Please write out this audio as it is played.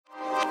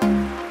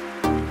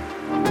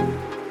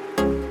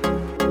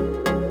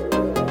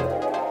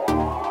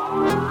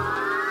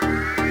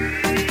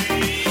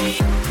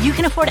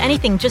afford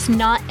anything, just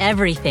not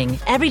everything.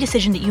 Every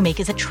decision that you make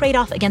is a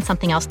trade-off against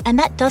something else, and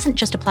that doesn't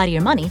just apply to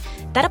your money.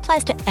 That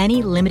applies to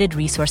any limited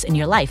resource in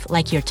your life,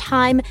 like your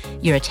time,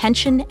 your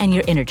attention, and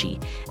your energy.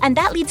 And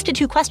that leads to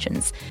two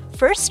questions.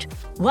 First,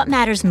 what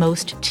matters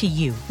most to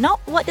you? Not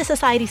what does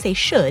society say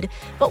should,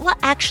 but what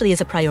actually is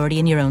a priority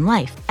in your own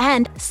life.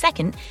 And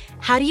second,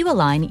 how do you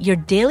align your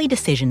daily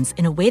decisions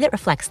in a way that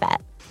reflects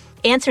that?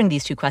 Answering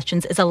these two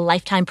questions is a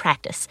lifetime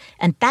practice,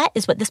 and that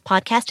is what this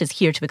podcast is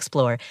here to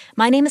explore.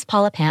 My name is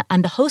Paula Pant.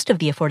 I'm the host of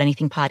the Afford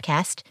Anything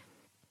podcast.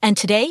 And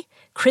today,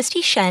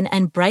 Christy Shen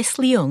and Bryce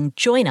Leung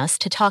join us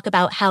to talk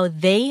about how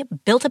they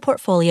built a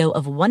portfolio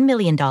of $1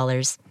 million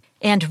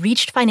and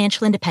reached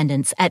financial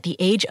independence at the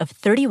age of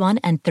 31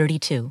 and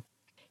 32.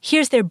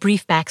 Here's their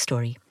brief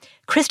backstory.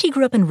 Christy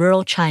grew up in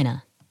rural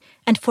China,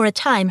 and for a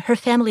time, her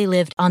family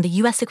lived on the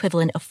U.S.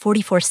 equivalent of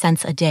 44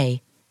 cents a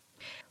day.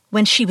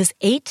 When she was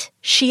 8,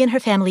 she and her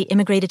family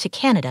immigrated to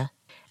Canada,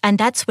 and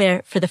that's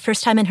where, for the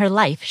first time in her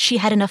life, she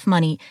had enough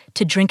money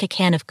to drink a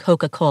can of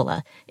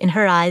Coca-Cola. In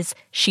her eyes,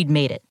 she'd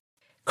made it.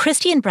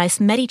 Christy and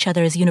Bryce met each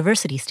other as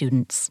university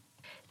students.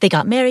 They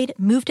got married,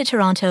 moved to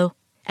Toronto,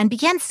 and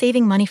began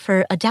saving money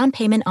for a down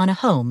payment on a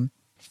home.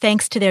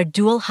 Thanks to their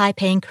dual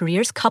high-paying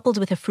careers coupled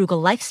with a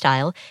frugal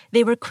lifestyle,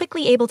 they were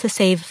quickly able to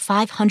save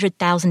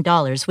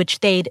 $500,000,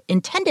 which they'd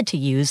intended to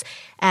use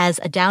as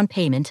a down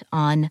payment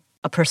on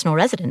a personal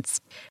residence.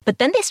 But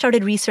then they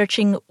started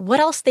researching what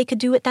else they could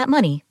do with that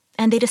money,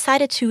 and they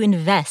decided to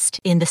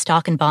invest in the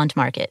stock and bond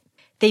market.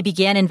 They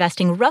began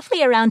investing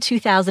roughly around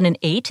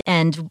 2008,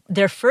 and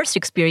their first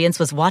experience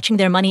was watching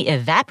their money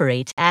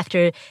evaporate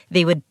after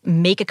they would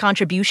make a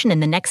contribution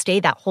and the next day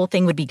that whole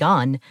thing would be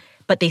gone.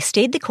 But they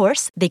stayed the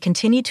course, they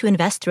continued to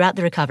invest throughout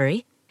the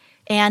recovery,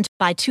 and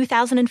by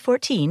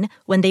 2014,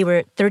 when they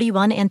were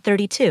 31 and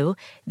 32,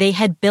 they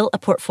had built a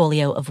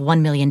portfolio of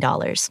 $1 million.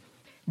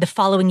 The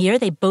following year,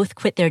 they both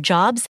quit their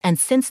jobs, and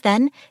since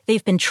then,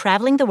 they've been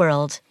traveling the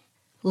world,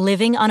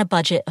 living on a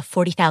budget of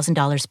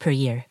 $40,000 per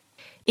year.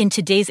 In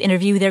today's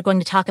interview, they're going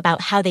to talk about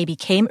how they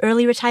became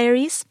early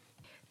retirees,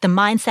 the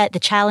mindset, the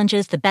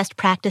challenges, the best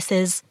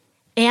practices,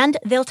 and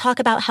they'll talk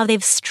about how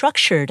they've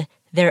structured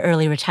their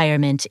early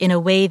retirement in a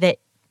way that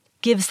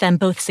gives them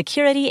both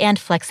security and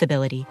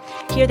flexibility.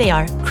 Here they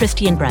are,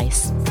 Christy and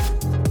Bryce.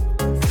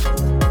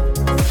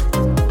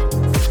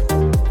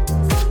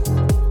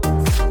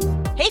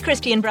 Hey,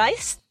 Christy and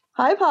Bryce.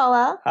 Hi,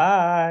 Paula.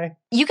 Hi.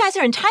 You guys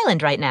are in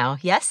Thailand right now,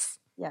 yes?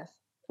 Yes.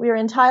 We are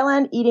in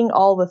Thailand eating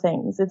all the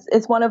things.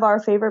 It's one of our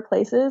favorite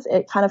places.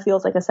 It kind of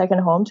feels like a second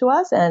home to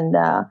us. And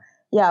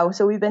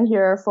so we've been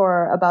here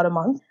for about a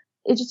month.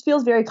 It just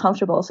feels very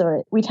comfortable.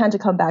 So we tend to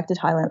come back to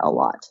Thailand a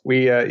lot.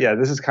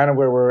 This is kind of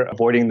where we're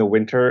avoiding the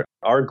winter.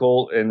 Our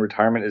goal in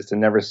retirement is to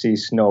never see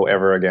snow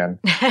ever again.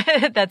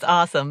 That's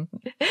awesome.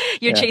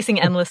 You're chasing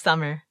endless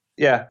summer.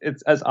 Yeah,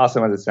 it's as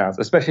awesome as it sounds,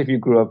 especially if you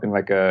grew up in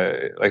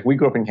we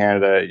grew up in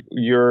Canada.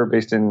 You're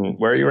based in,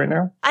 where are you right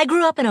now? I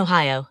grew up in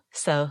Ohio,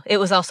 so it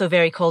was also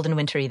very cold and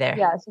wintry there.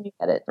 Yeah, so you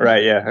get it.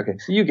 Right, yeah, okay.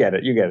 So you get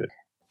it.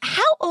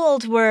 How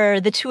old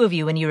were the two of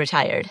you when you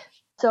retired?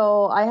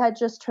 So I had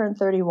just turned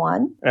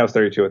 31. And I was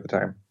 32 at the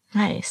time.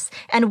 Nice.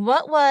 And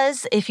what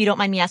was, if you don't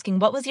mind me asking,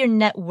 what was your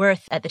net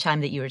worth at the time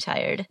that you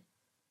retired?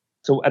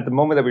 So at the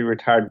moment that we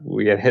retired,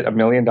 we had hit $1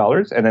 million.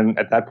 And then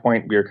at that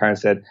point, we were kind of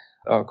said,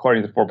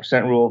 according to the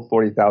 4% rule,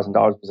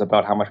 $40,000 was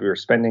about how much we were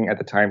spending at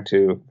the time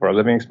for our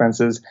living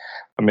expenses.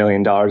 $1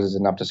 million is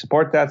enough to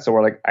support that. So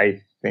we're like,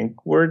 I think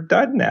we're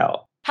done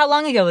now. How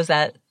long ago was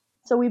that?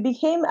 So we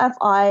became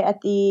FI at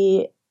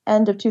the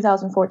end of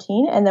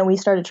 2014, and then we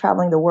started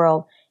traveling the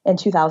world in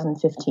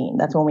 2015.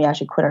 That's when we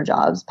actually quit our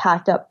jobs,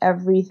 packed up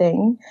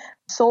everything,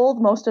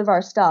 sold most of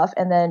our stuff,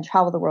 and then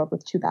traveled the world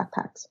with 2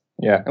 backpacks.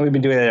 Yeah, and we've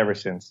been doing that ever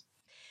since.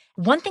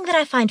 One thing that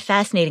I find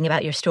fascinating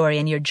about your story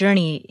and your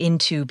journey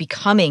into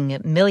becoming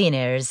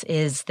millionaires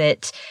is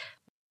that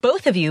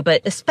both of you,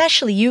 but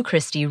especially you,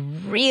 Christy,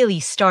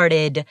 really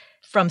started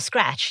from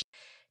scratch.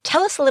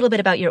 Tell us a little bit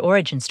about your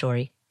origin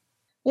story.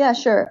 Yeah,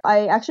 sure.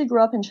 I actually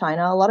grew up in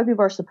China. A lot of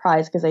people are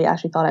surprised because they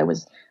actually thought I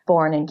was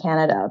born in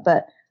Canada.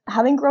 But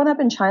having grown up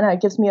in China,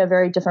 it gives me a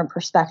very different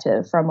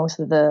perspective from most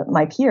of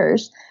my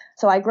peers.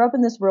 So I grew up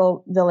in this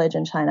rural village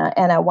in China,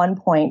 and at one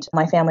point,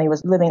 my family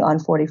was living on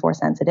 44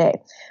 cents a day.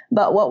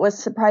 But what was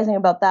surprising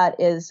about that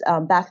is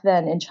back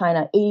then in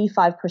China,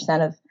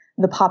 85% of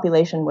the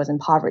population was in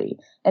poverty.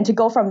 And to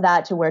go from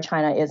that to where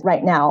China is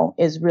right now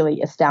is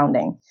really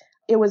astounding.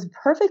 It was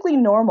perfectly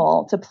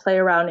normal to play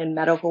around in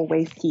medical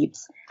waste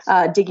heaps,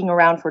 digging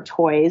around for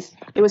toys.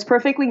 It was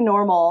perfectly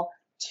normal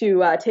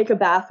to take a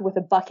bath with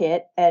a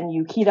bucket and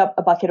you heat up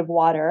a bucket of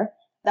water.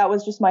 That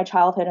was just my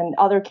childhood, and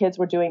other kids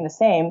were doing the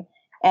same.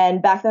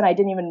 And back then I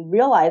didn't even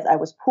realize I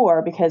was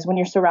poor, because when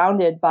you're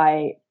surrounded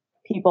by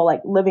people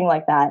like living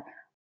like that,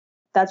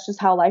 that's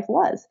just how life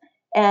was.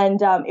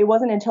 And it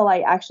wasn't until I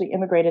actually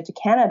immigrated to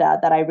Canada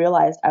that I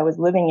realized I was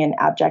living in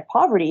abject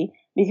poverty,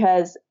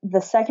 because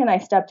the second I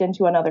stepped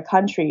into another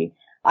country,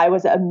 I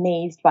was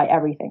amazed by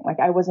everything.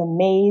 Like, I was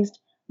amazed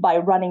by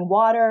running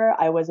water.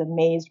 I was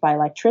amazed by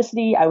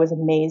electricity. I was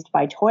amazed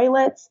by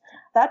toilets.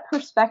 That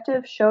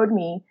perspective showed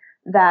me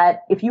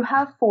that if you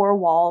have four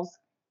walls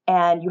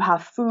and you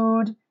have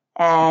food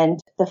and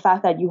the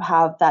fact that you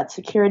have that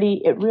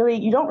security,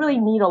 you don't really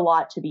need a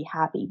lot to be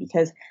happy,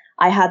 because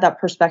I had that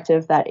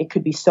perspective that it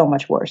could be so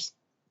much worse.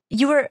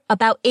 You were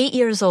about 8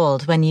 years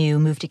old when you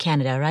moved to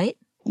Canada, right?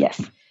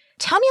 Yes.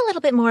 Tell me a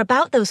little bit more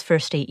about those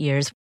first 8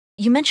 years.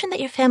 You mentioned that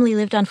your family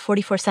lived on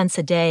 44 cents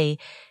a day,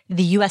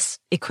 the U.S.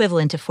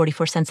 equivalent of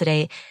 44 cents a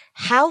day.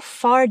 How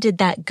far did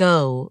that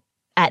go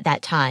at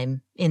that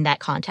time in that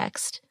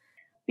context?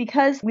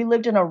 Because we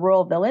lived in a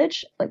rural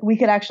village, we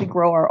could actually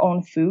grow our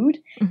own food.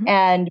 Mm-hmm.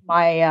 And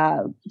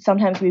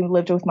sometimes we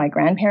lived with my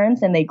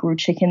grandparents and they grew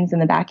chickens in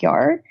the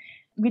backyard.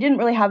 We didn't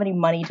really have any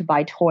money to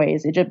buy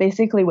toys. It just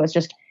basically was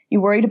just,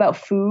 you worried about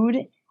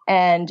food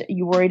and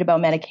you worried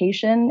about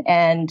medication,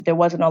 and there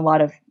wasn't a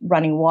lot of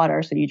running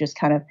water. So you just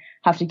kind of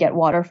have to get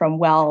water from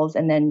wells,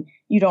 and then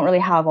you don't really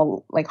have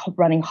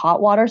running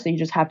hot water. So you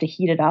just have to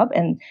heat it up.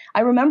 And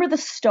I remember the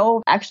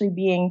stove actually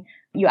being,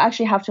 you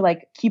actually have to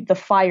keep the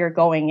fire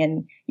going,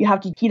 and you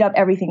have to heat up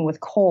everything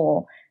with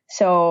coal.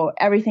 So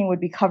everything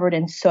would be covered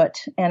in soot.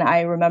 And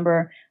I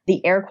remember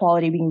the air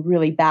quality being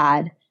really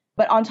bad.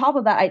 But on top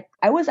of that,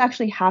 I was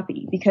actually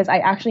happy because I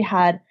actually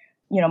had,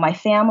 my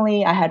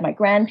family, I had my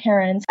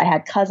grandparents, I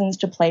had cousins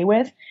to play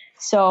with.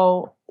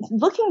 So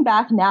looking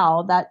back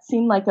now, that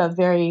seemed like a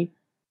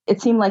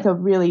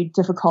really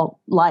difficult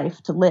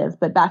life to live.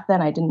 But back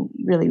then I didn't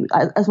really,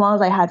 as long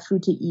as I had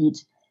food to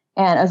eat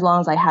and as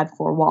long as I had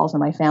four walls in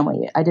my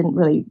family, I didn't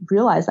really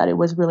realize that it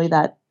was really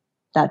that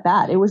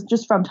bad. It was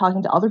just from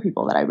talking to other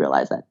people that I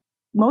realized that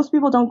most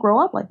people don't grow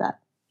up like that.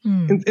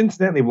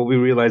 Incidentally, what we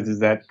realized is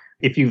that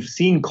if you've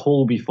seen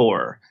coal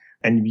before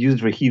and you've used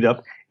it for heat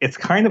up, it's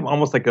kind of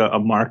almost like a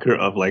marker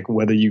of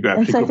whether you got.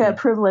 It's like a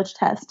privilege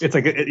test. It's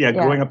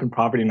growing up in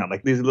poverty, not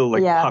these little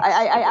pucks.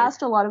 I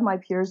asked a lot of my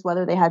peers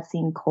whether they had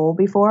seen coal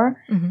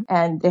before, mm-hmm.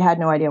 and they had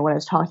no idea what I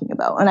was talking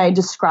about. And I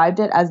described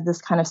it as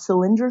this kind of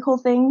cylindrical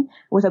thing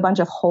with a bunch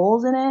of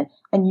holes in it,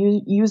 and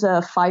you use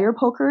a fire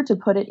poker to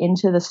put it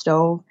into the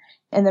stove.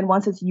 And then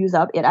once it's used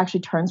up, it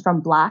actually turns from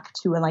black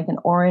to an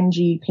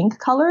orangey pink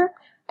color.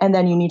 And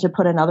then you need to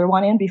put another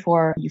one in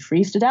before you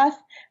freeze to death.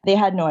 They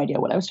had no idea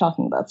what I was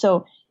talking about.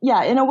 So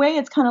yeah, in a way,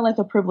 it's kind of like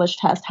a privilege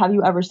test. Have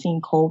you ever seen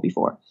coal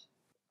before?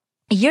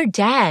 Your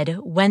dad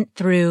went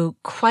through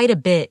quite a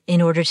bit in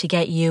order to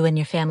get you and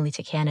your family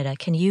to Canada.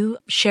 Can you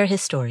share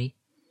his story?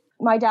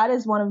 My dad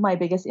is one of my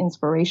biggest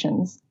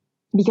inspirations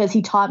because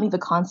he taught me the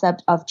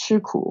concept of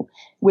吃苦,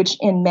 which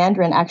in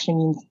Mandarin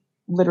actually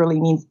literally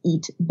means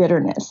eat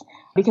bitterness.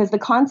 Because the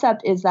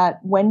concept is that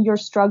when you're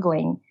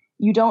struggling,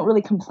 you don't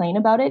really complain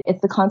about it.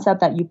 It's the concept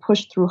that you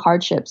push through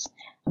hardships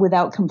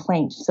without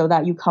complaint so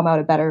that you come out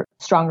a better,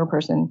 stronger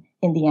person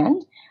in the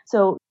end.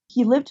 So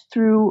he lived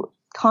through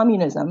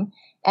communism.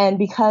 And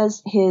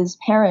because his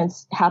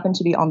parents happened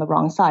to be on the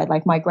wrong side,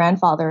 my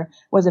grandfather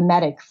was a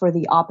medic for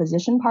the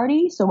opposition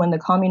party. So when the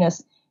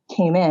communists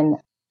came in,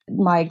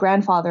 my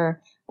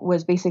grandfather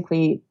was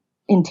basically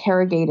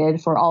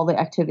interrogated for all the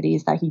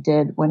activities that he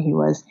did when he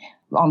was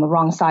on the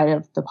wrong side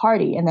of the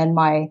party. And then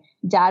my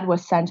dad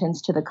was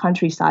sentenced to the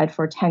countryside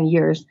for 10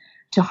 years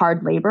to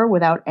hard labor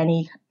without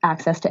any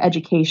access to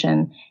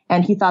education.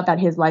 And he thought that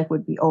his life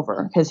would be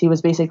over because he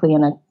was basically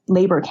in a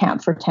labor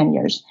camp for 10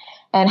 years.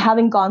 And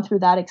having gone through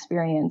that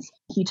experience,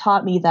 he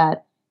taught me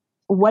that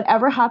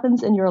whatever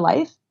happens in your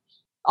life,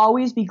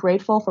 always be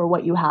grateful for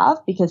what you have,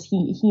 because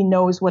he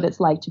knows what it's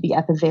like to be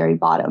at the very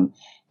bottom.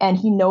 And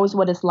he knows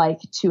what it's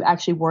like to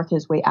actually work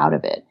his way out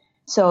of it.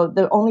 So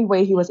the only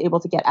way he was able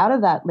to get out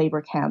of that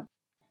labor camp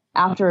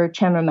after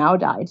Chairman Mao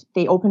died,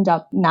 they opened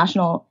up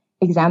national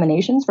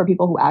examinations for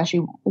people who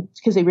actually,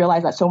 because they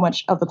realized that so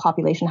much of the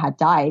population had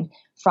died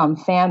from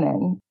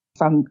famine,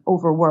 from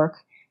overwork,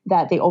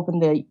 that they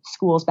opened the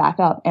schools back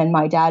up. And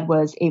my dad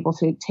was able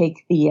to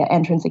take the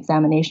entrance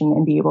examination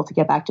and be able to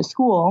get back to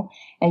school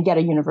and get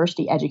a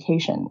university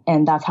education.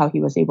 And that's how he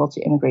was able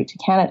to immigrate to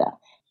Canada.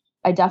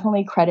 I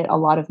definitely credit a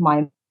lot of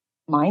my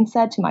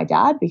mindset to my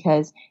dad,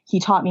 because he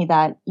taught me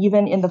that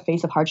even in the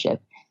face of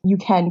hardship, you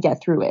can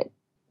get through it.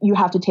 You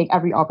have to take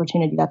every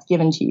opportunity that's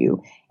given to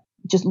you.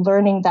 Just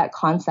learning that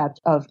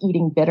concept of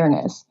eating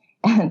bitterness.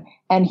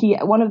 And he,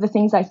 one of the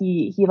things that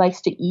he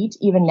likes to eat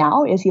even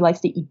now is he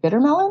likes to eat bitter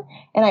melon.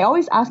 And I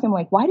always ask him,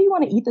 why do you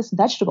want to eat this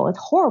vegetable? It's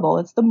horrible.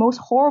 It's the most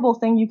horrible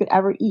thing you could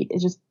ever eat.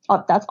 It's just,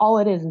 that's all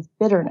it is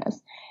bitterness.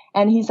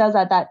 And he says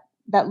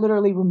that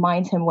literally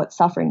reminds him what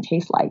suffering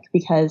tastes like,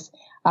 because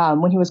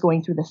when he was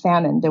going through the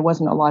famine, there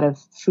wasn't a lot of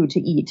food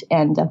to eat.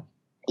 And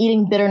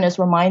eating bitterness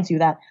reminds you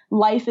that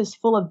life is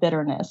full of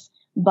bitterness.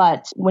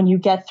 But when you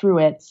get through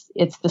it,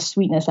 it's the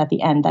sweetness at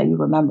the end that you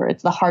remember.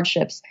 It's the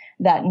hardships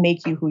that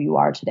make you who you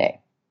are today.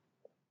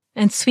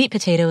 And sweet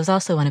potato is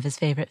also one of his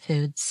favorite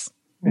foods.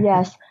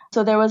 Yes.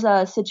 So there was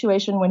a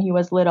situation when he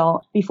was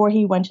little. Before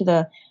he went to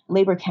the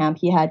labor camp,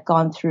 he had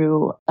gone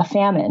through a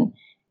famine.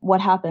 What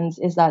happens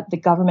is that the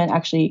government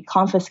actually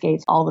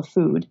confiscates all the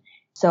food.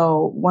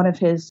 So one of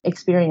his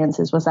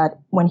experiences was that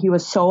when he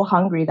was so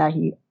hungry that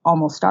he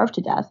almost starved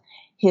to death,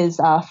 his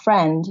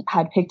friend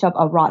had picked up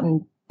a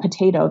rotten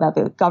potato that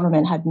the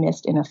government had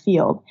missed in a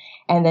field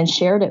and then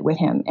shared it with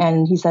him.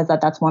 And he says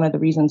that that's one of the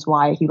reasons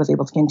why he was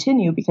able to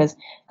continue, because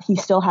he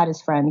still had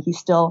his friend. He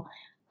still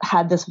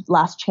had this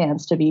last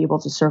chance to be able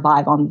to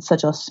survive on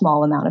such a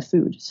small amount of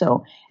food.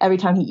 So every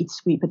time he eats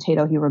sweet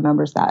potato, he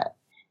remembers that.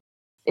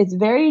 It's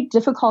very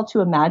difficult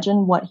to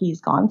imagine what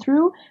he's gone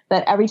through,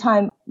 but every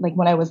time, like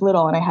when I was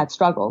little and I had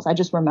struggles, I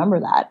just remember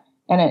that.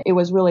 And it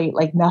was really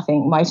like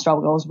nothing. My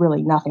struggle was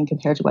really nothing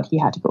compared to what he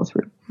had to go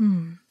through.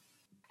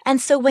 And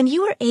so when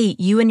you were 8,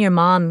 you and your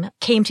mom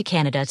came to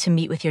Canada to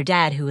meet with your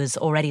dad, who was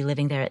already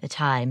living there at the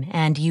time.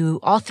 And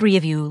all 3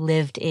 of you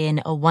lived in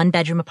a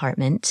 1-bedroom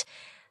apartment.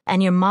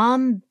 And your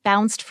mom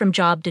bounced from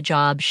job to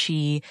job.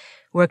 She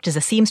worked as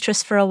a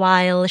seamstress for a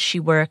while.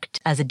 She worked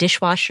as a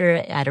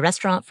dishwasher at a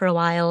restaurant for a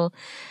while.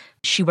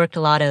 She worked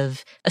a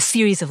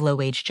series of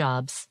low-wage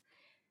jobs.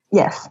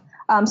 Yes.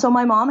 So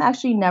my mom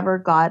actually never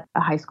got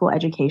a high school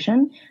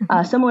education.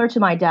 Similar to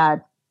my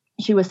dad,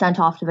 she was sent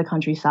off to the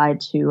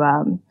countryside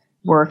to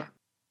work,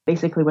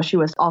 basically, where she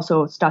was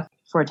also stuck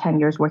for 10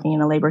 years working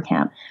in a labor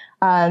camp.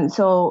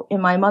 So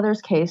in my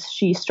mother's case,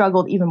 she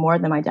struggled even more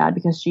than my dad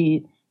because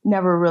she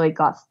never really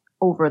got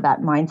over that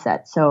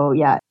mindset. So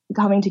yeah,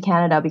 coming to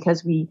Canada,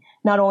 because we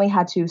not only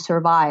had to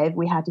survive,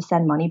 we had to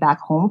send money back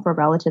home for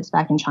relatives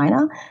back in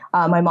China.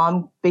 My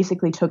mom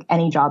basically took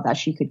any job that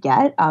she could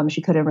get.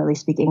 She couldn't really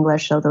speak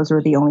English, so those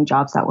were the only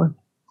jobs that were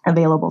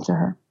available to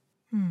her.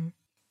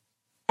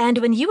 And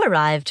when you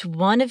arrived,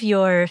 one of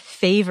your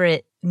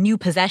favorite new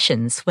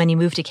possessions when you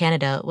moved to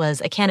Canada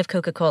was a can of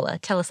Coca-Cola.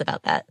 Tell us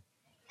about that.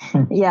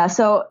 Yeah,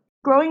 so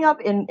growing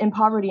up in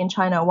poverty in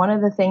China, one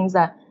of the things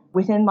that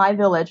within my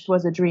village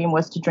was a dream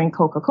was to drink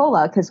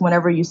Coca-Cola, because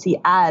whenever you see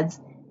ads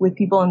with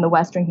people in the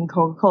West drinking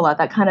Coca-Cola,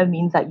 that kind of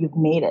means that you've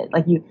made it.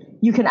 Like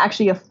you can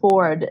actually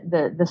afford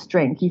this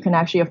drink. You can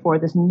actually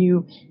afford this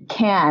new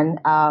can,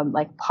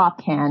 like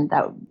pop can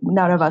that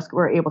none of us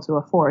were able to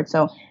afford.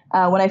 So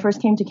when I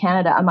first came to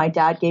Canada and my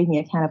dad gave me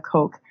a can of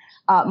Coke,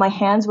 my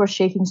hands were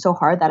shaking so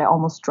hard that I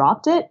almost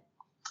dropped it.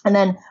 And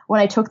then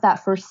when I took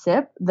that first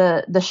sip,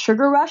 the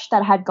sugar rush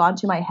that had gone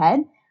to my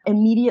head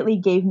immediately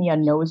gave me a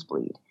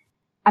nosebleed.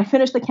 I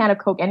finished the can of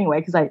Coke anyway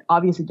because I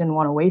obviously didn't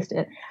want to waste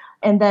it.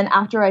 And then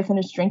after I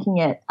finished drinking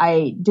it,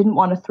 I didn't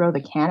want to throw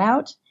the can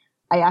out.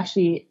 I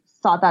actually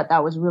thought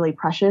that was really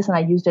precious, and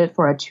I used it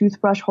for a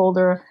toothbrush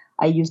holder.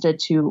 I used it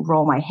to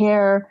roll my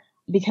hair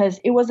because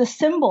it was a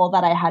symbol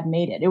that I had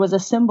made it. It was a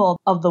symbol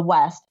of the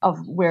West,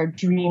 of where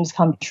dreams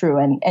come true,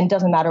 and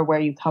doesn't matter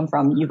where you come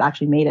from, you've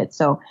actually made it.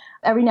 So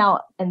every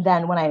now and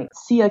then when I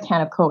see a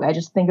can of Coke, I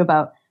just think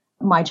about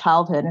my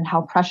childhood and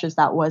how precious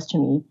that was to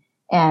me.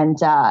 And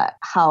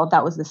how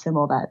that was the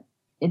symbol that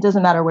it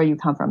doesn't matter where you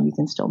come from, you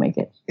can still make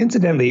it.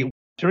 Incidentally,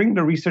 during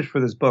the research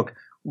for this book,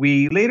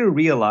 we later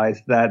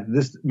realized that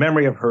this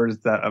memory of hers,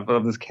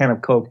 of this can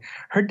of Coke,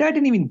 her dad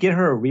didn't even get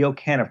her a real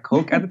can of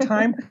Coke at the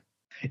time.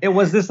 It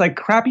was this like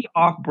crappy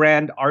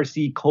off-brand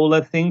RC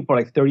Cola thing for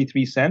like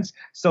 33 cents.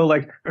 So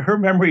like her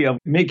memory of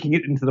making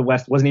it into the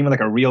West wasn't even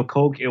like a real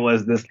Coke. It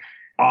was this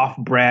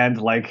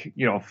off-brand, like,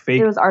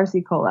 fake. It was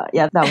RC Cola.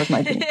 Yeah, that was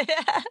my thing.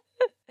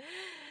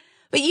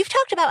 But you've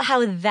talked about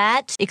how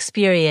that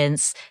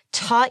experience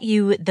taught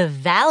you the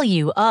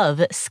value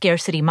of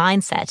scarcity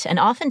mindset. And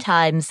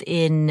oftentimes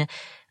in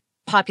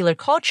popular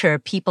culture,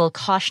 people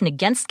caution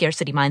against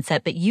scarcity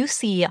mindset, but you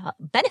see a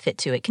benefit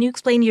to it. Can you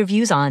explain your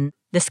views on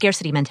the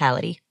scarcity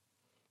mentality?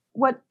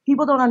 What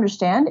people don't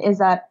understand is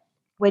that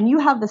when you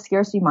have the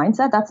scarcity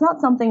mindset, that's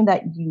not something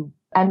that you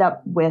end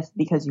up with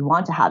because you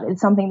want to have it.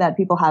 It's something that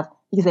people have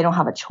because they don't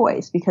have a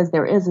choice, because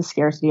there is a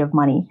scarcity of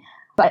money.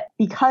 But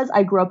because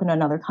I grew up in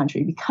another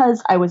country,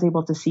 because I was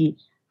able to see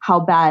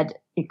how bad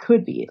it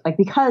could be, like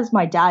because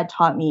my dad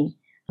taught me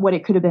what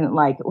it could have been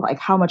like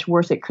how much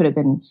worse it could have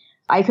been,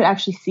 I could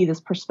actually see this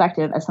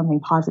perspective as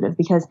something positive.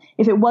 Because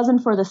if it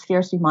wasn't for the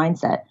scarcity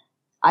mindset,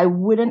 I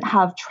wouldn't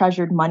have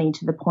treasured money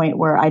to the point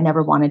where I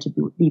never wanted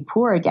to be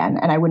poor again.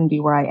 And I wouldn't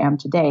be where I am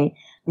today,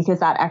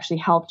 because that actually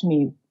helped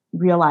me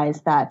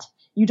realize that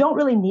you don't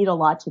really need a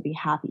lot to be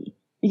happy.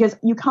 Because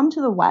you come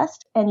to the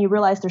West and you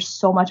realize there's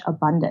so much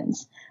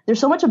abundance. There's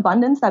so much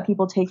abundance that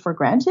people take for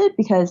granted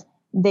because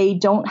they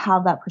don't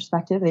have that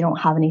perspective. They don't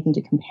have anything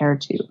to compare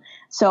to.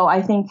 So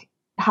I think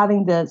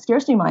having the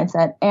scarcity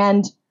mindset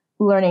and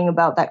learning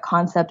about that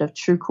concept of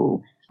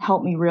truku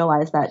helped me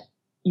realize that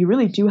you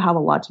really do have a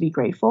lot to be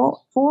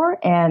grateful for.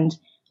 And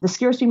the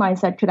scarcity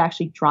mindset could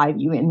actually drive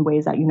you in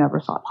ways that you never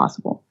thought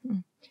possible.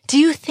 Do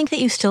you think that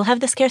you still have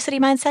the scarcity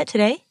mindset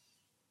today?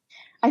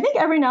 I think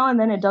every now and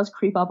then it does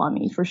creep up on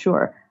me, for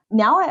sure.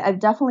 Now I've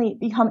definitely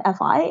become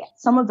FI.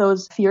 Some of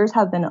those fears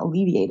have been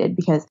alleviated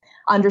because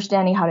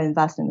understanding how to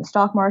invest in the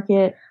stock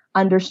market,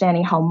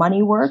 understanding how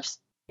money works,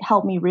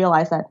 helped me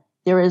realize that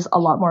there is a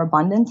lot more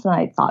abundance than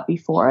I thought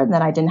before, and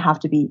that I didn't have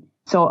to be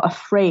so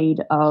afraid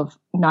of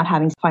not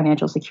having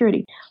financial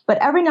security. But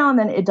every now and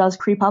then it does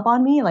creep up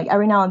on me. Like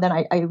every now and then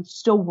I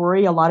still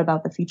worry a lot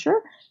about the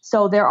future.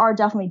 So there are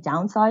definitely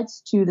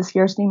downsides to the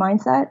scarcity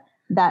mindset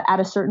that at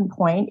a certain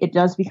point it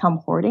does become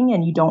hoarding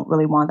and you don't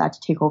really want that to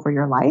take over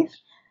your life.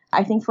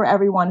 I think for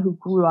everyone who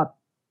grew up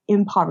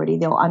in poverty,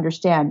 they'll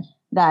understand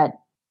that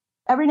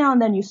every now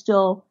and then you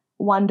still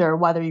wonder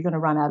whether you're going to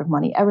run out of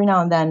money. Every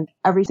now and then,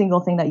 every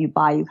single thing that you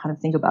buy, you kind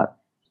of think about,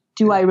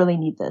 do I really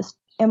need this?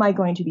 Am I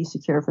going to be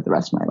secure for the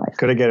rest of my life?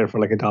 Could I get it for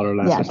like $1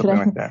 less or something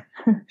like that?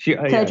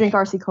 Could I drink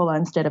RC Cola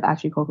instead of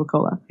actually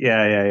Coca-Cola?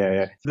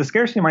 Yeah. The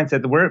scarcity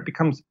mindset, where it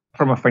becomes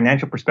from a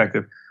financial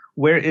perspective,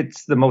 where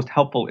it's the most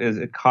helpful is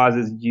it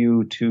causes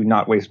you to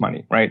not waste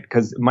money, right?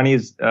 Because money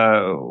is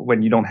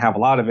when you don't have a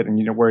lot of it and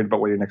you're worried about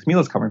where your next meal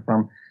is coming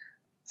from.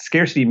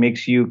 Scarcity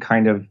makes you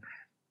kind of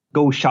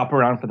go shop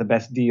around for the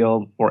best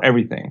deal for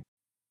everything.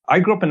 I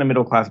grew up in a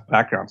middle class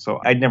background,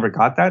 so I never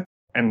got that.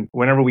 And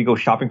whenever we go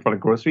shopping for like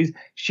groceries,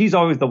 she's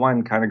always the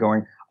one kind of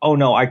going, oh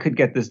no, I could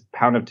get this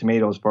pound of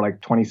tomatoes for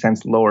like 20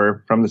 cents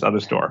lower from this other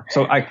store.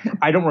 So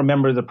I don't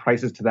remember the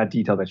prices to that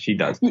detail that she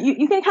does.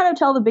 You can kind of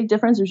tell the big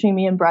difference between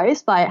me and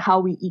Bryce by how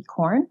we eat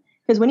corn.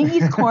 Because when you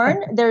eat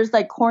corn, there's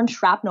like corn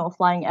shrapnel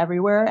flying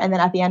everywhere. And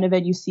then at the end of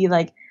it, you see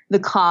like the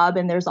cob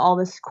and there's all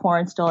this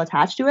corn still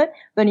attached to it.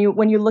 But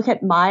when you look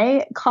at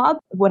my cob,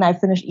 when I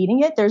finish eating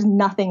it, there's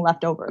nothing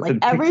left over. Like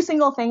every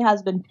single thing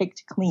has been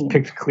picked clean.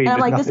 And I'm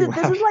like, this is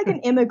like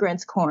an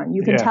immigrant's corn.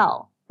 You can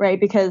tell, right?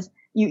 Because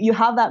you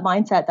have that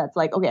mindset that's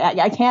like, okay,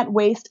 I can't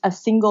waste a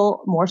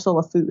single morsel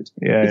of food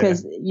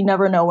because you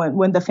never know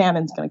when the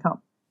famine's going to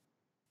come.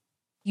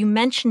 You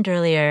mentioned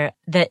earlier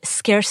that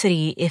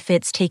scarcity, if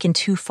it's taken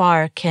too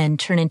far, can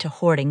turn into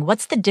hoarding.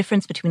 What's the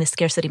difference between a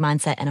scarcity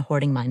mindset and a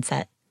hoarding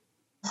mindset?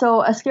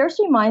 So a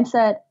scarcity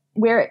mindset,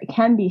 where it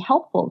can be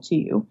helpful to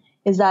you,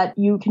 is that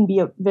you can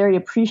be very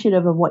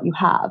appreciative of what you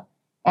have.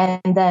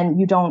 And then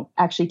you don't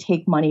actually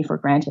take money for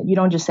granted. You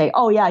don't just say,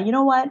 oh yeah, you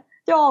know what?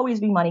 There'll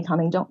always be money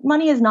coming.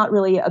 Money is not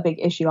really a big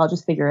issue. I'll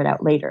just figure it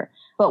out later.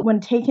 But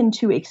when taken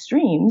to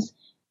extremes,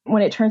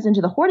 when it turns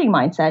into the hoarding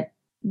mindset,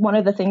 one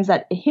of the things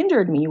that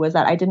hindered me was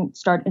that I didn't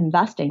start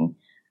investing.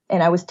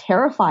 And I was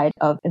terrified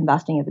of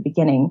investing at the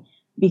beginning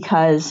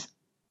because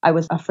I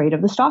was afraid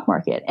of the stock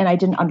market and I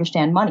didn't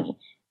understand money.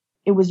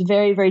 It was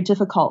very, very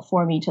difficult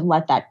for me to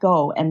let that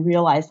go and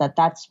realize that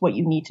that's what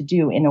you need to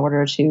do in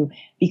order to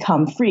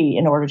become free,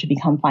 in order to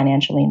become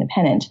financially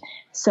independent.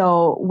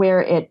 So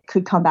where it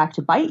could come back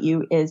to bite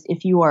you is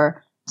if you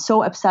are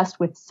so obsessed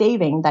with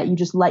saving that you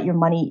just let your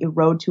money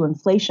erode to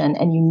inflation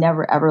and you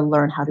never ever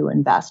learn how to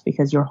invest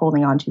because you're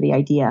holding on to the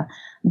idea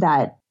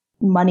that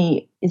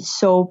money is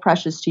so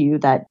precious to you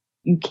that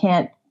you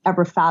can't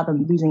ever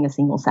fathom losing a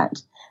single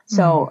cent.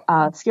 So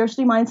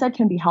scarcity mindset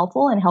can be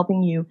helpful in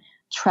helping you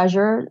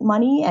treasure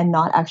money and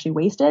not actually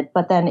waste it,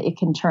 but then it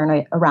can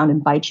turn around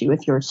and bite you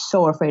if you're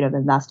so afraid of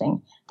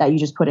investing that you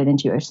just put it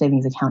into your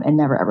savings account and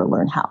never ever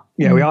learn how.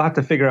 Yeah, we all have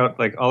to figure out,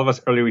 like all of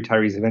us early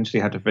retirees eventually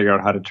have to figure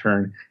out how to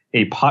turn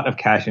a pot of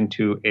cash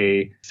into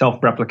a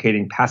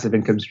self-replicating passive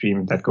income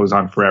stream that goes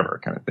on forever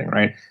kind of thing,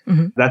 right?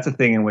 Mm-hmm. That's a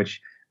thing in which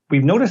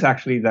we've noticed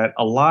actually that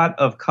a lot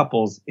of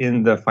couples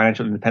in the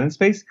financial independence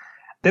space,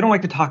 they don't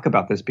like to talk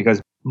about this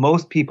because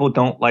most people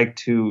don't like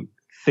to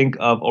think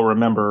of or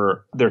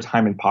remember their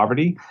time in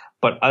poverty.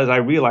 But as I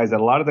realize that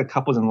a lot of the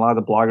couples and a lot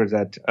of the bloggers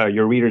that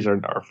your readers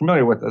are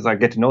familiar with, as I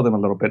get to know them a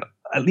little bit,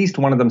 at least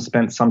one of them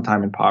spent some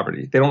time in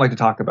poverty. They don't like to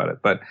talk about it,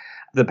 but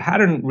the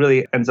pattern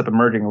really ends up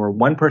emerging where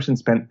one person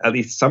spent at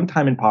least some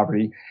time in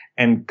poverty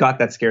and got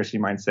that scarcity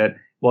mindset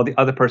while the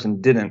other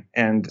person didn't.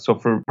 And so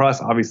for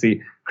us,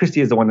 obviously, Christy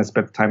is the one that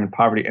spent the time in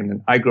poverty, and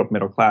then I grew up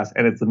middle class,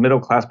 and it's the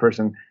middle class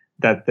person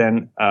that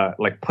then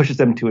pushes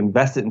them to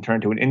invest it and turn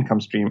to an income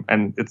stream.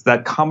 And it's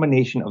that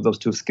combination of those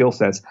two skill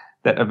sets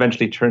that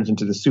eventually turns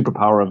into the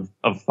superpower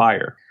of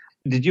FIRE.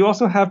 Did you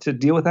also have to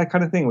deal with that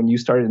kind of thing when you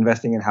started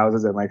investing in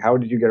houses? And how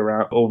did you get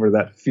around over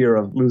that fear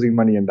of losing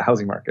money in the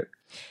housing market?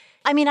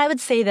 I mean, I would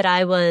say that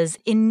I was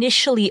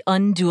initially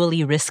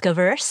unduly risk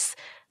averse,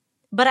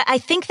 but I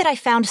think that I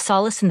found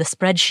solace in the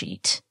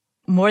spreadsheet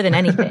more than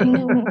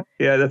anything.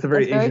 Yeah, that's a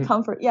very Asian,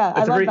 comfort. Yeah, that's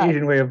I love a very that.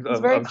 Asian way of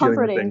it's very of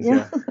comforting. Dealing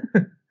with things,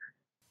 yeah.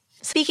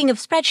 Speaking of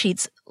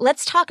spreadsheets,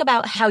 let's talk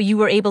about how you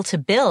were able to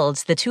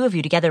build, the two of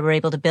you together were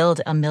able to build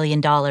 $1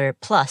 million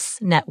plus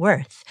net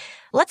worth.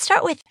 Let's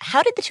start with,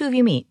 how did the two of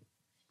you meet?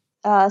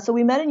 So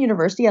we met in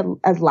university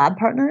as lab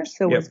partners.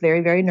 So it was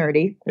very, very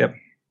nerdy. Yep.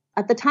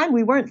 At the time,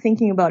 we weren't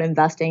thinking about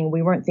investing.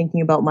 We weren't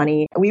thinking about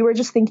money. We were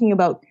just thinking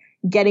about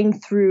getting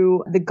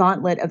through the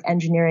gauntlet of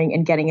engineering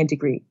and getting a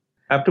degree.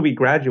 After we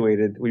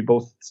graduated, we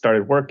both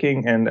started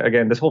working. And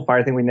again, this whole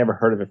FIRE thing, we never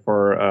heard of it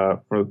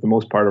for the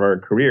most part of our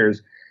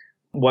careers.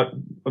 What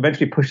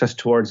eventually pushed us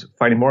towards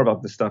finding more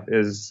about this stuff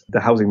is the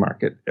housing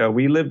market.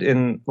 We lived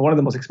in one of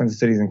the most expensive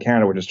cities in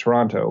Canada, which is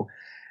Toronto.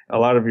 A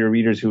lot of your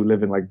readers who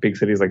live in big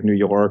cities like New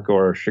York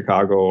or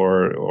Chicago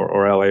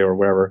or LA or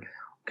wherever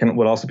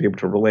would also be able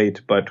to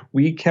relate. But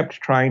we kept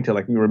trying to,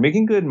 we were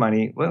making good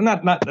money. Well,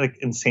 not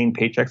insane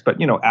paychecks, but,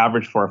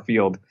 average for our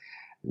field.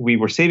 We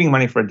were saving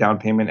money for a down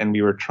payment and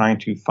we were trying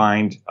to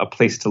find a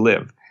place to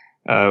live.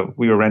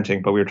 We were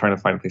renting, but we were trying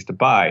to find a place to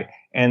buy.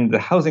 And the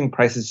housing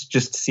prices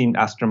just seemed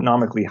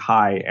astronomically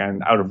high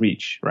and out of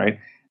reach, right?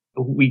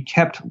 We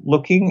kept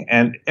looking,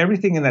 and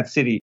everything in that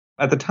city,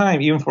 at the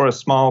time, even for a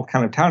small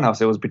kind of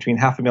townhouse, it was between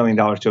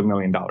 $500,000 to $1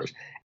 million.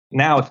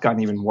 Now it's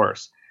gotten even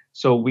worse.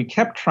 So we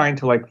kept trying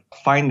to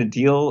find a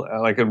deal,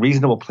 like a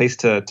reasonable place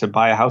to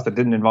buy a house that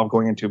didn't involve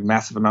going into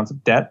massive amounts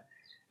of debt.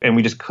 And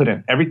we just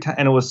couldn't. Every time,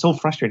 and it was so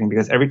frustrating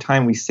because every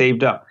time we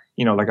saved up,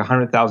 like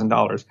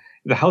 $100,000,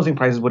 the housing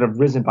prices would have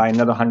risen by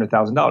another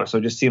 $100,000. So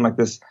it just seemed like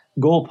this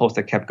goalpost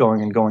that kept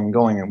going and going and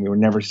going, and we were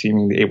never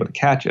seemingly able to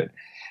catch it.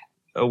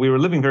 We were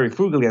living very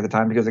frugally at the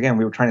time because, again,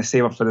 we were trying to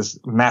save up for this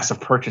massive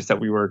purchase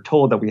that we were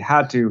told that we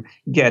had to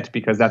get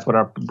because that's what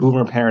our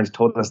boomer parents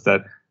told us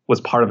that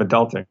was part of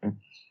adulting.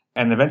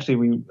 And eventually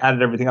we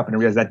added everything up and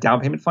realized that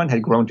down payment fund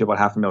had grown to about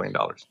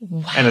 $500,000.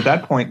 Wow. And at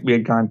that point we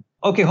had gone,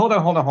 okay, hold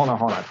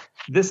on.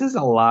 This is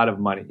a lot of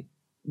money.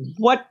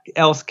 What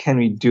else can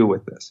we do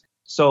with this?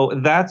 So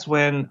that's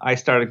when I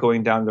started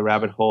going down the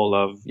rabbit hole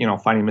of,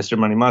 finding Mr.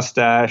 Money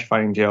Mustache,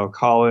 finding J.L.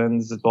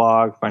 Collins'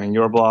 blog, finding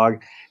your blog,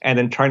 and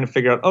then trying to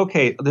figure out,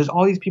 okay, there's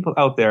all these people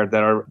out there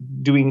that are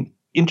doing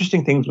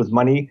interesting things with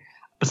money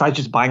besides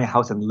just buying a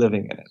house and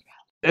living in it.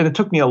 And it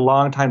took me a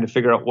long time to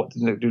figure out what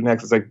to do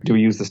next. It's like, do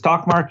we use the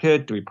stock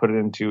market? Do we put it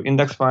into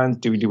index funds?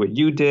 Do we do what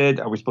you did?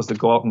 Are we supposed to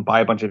go out and buy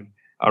a bunch of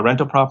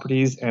rental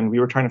properties? And we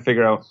were trying to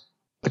figure out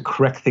the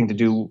correct thing to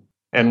do.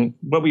 And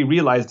what we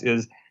realized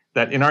is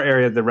that in our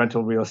area, the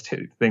rental real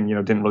estate thing,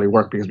 didn't really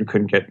work because we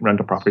couldn't get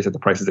rental properties at the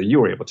prices that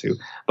you were able to.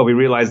 But we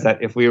realized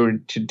that if we were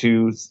to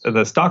do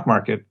the stock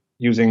market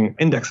using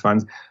index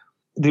funds,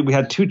 we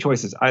had two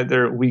choices.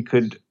 Either we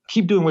could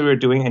keep doing what we were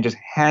doing and just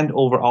hand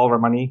over all of our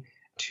money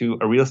to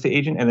a real estate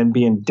agent and then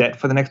be in debt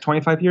for the next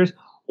 25 years,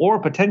 or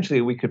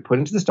potentially we could put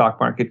into the stock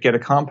market, get a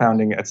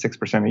compounding at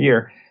 6% a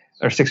year,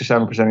 or 6 or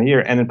 7% a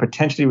year, and then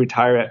potentially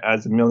retire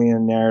as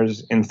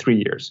millionaires in 3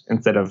 years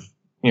instead of,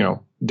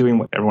 doing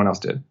what everyone else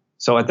did.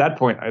 So at that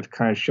point, I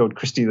kind of showed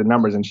Christy the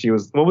numbers, and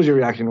what was your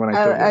reaction when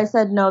I told you? I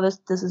said, no, this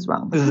is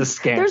wrong. This is a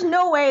scam. There's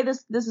no way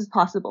this is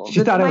possible.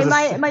 She thought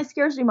my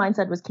scarcity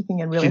mindset was kicking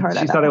in really hard.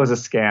 She thought it was a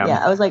scam.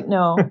 Yeah, I was like,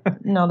 no,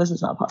 this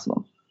is not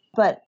possible.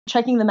 But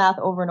checking the math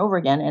over and over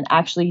again and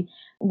actually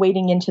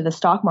wading into the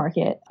stock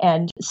market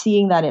and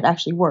seeing that it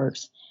actually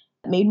works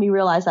made me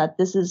realize that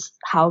this is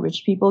how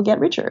rich people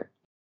get richer.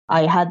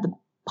 I had the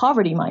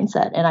poverty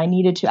mindset, and I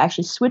needed to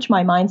actually switch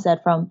my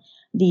mindset from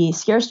the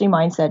scarcity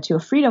mindset to a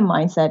freedom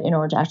mindset in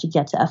order to actually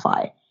get to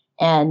FI.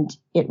 And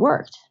it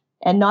worked.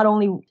 And not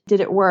only did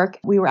it work,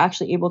 we were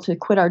actually able to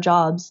quit our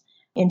jobs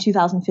in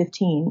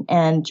 2015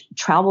 and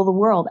travel the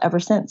world ever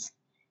since.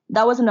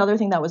 That was another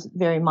thing that was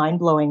very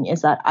mind-blowing,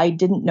 is that I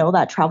didn't know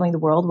that traveling the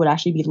world would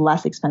actually be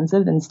less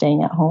expensive than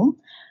staying at home,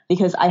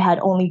 because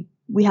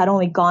we had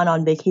only gone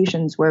on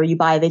vacations where you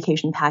buy a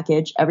vacation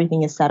package,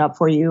 everything is set up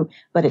for you,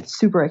 but it's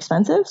super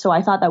expensive. So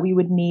I thought that we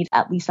would need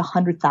at least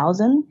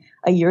 $100,000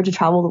 a year to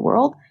travel the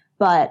world.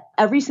 But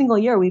every single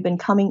year we've been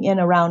coming in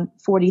around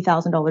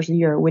 $40,000 a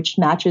year, which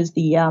matches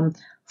the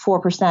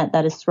 4%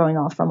 that is throwing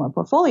off from our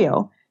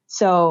portfolio.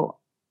 So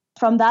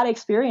from that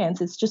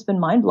experience, it's just been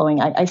mind-blowing.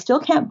 I still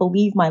can't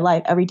believe my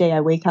life every day I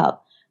wake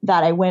up,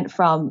 that I went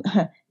from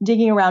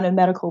digging around a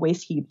medical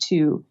waste heap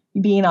to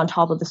being on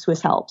top of the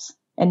Swiss Alps.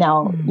 And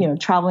now,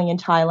 traveling in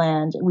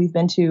Thailand. We've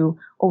been to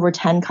over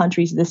 10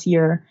 countries this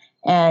year.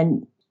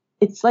 And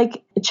it's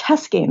like a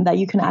chess game that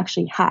you can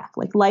actually hack.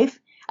 Like life,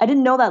 I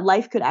didn't know that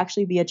life could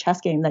actually be a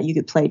chess game that you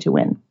could play to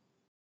win.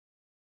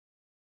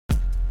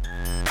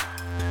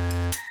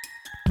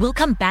 We'll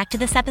come back to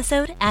this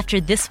episode after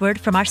this word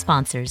from our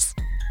sponsors.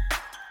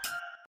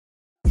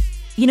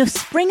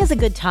 Spring is a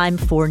good time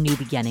for new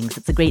beginnings.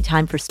 It's a great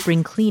time for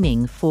spring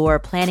cleaning, for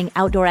planning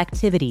outdoor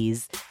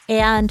activities,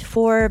 and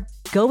for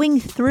going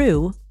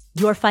through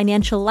your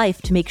financial life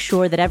to make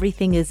sure that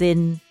everything is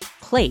in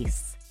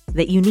place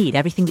that you need.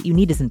 Everything that you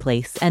need is in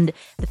place. And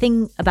the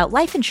thing about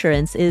life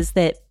insurance is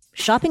that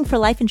shopping for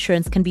life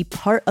insurance can be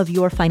part of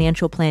your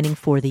financial planning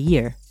for the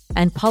year.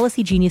 And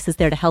Policy Genius is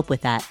there to help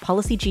with that.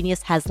 Policy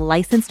Genius has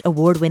licensed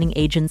award-winning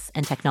agents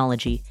and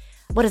technology.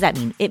 What does that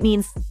mean? It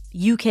means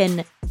you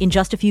can, in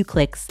just a few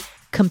clicks,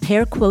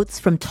 compare quotes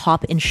from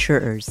top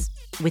insurers.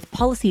 With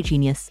Policy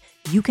Genius,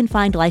 you can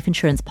find life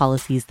insurance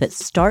policies that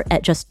start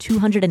at just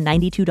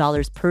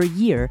 $292 per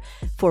year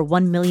for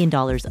 $1 million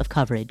of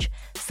coverage.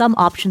 Some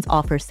options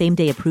offer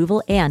same-day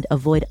approval and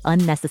avoid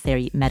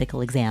unnecessary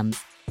medical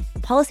exams.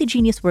 Policy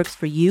Genius works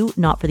for you,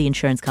 not for the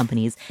insurance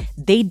companies.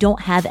 They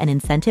don't have an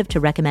incentive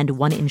to recommend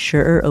one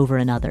insurer over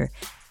another.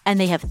 And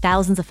they have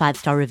thousands of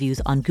 5-star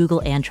reviews on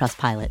Google and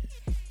Trustpilot.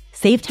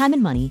 Save time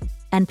and money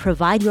and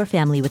provide your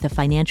family with a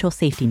financial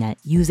safety net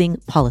using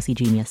Policy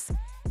Genius.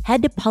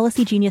 Head to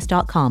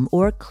policygenius.com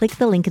or click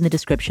the link in the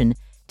description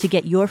to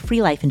get your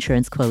free life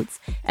insurance quotes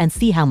and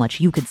see how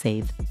much you could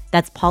save.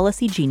 That's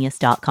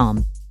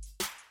policygenius.com.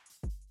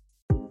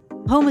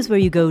 Home is where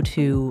you go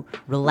to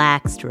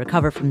relax, to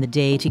recover from the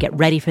day, to get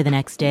ready for the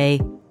next day.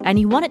 And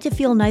you want it to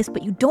feel nice,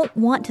 but you don't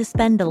want to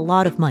spend a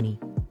lot of money.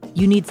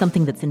 You need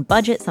something that's in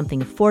budget,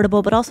 something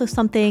affordable, but also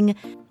something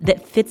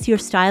that fits your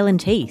style and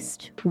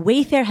taste.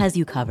 Wayfair has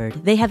you covered.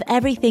 They have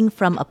everything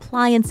from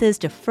appliances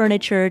to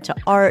furniture to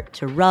art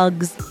to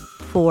rugs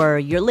for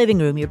your living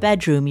room, your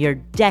bedroom, your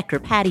deck or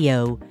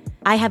patio.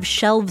 I have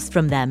shelves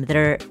from them that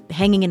are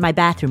hanging in my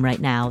bathroom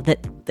right now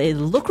that they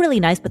look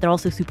really nice, but they're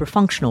also super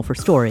functional for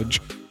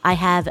storage. I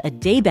have a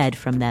daybed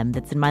from them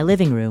that's in my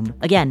living room.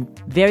 Again,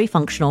 very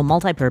functional,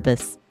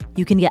 multi-purpose.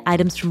 You can get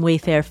items from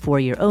Wayfair for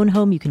your own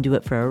home. You can do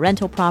it for a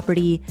rental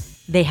property.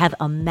 They have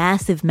a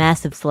massive,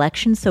 massive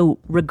selection. So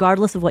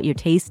regardless of what your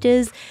taste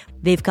is,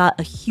 they've got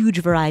a huge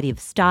variety of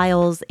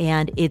styles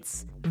and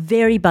it's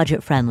very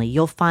budget friendly.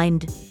 You'll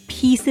find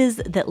pieces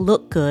that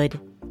look good,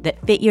 that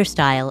fit your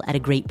style at a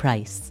great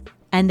price.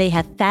 And they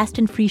have fast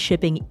and free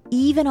shipping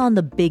even on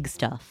the big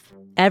stuff.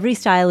 Every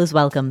style is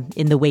welcome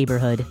in the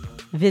Wayborhood.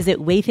 Visit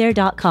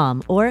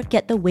wayfair.com or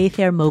get the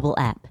Wayfair mobile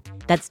app.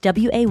 That's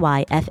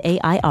WAYFAIR.com.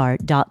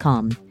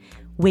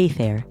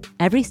 Wayfair.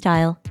 Every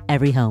style,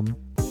 every home.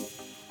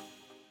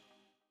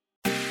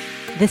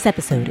 This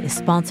episode is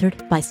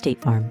sponsored by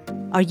State Farm.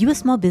 Are you a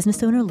small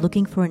business owner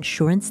looking for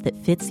insurance that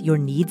fits your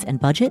needs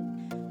and budget?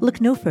 Look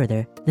no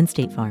further than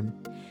State Farm.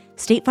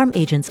 State Farm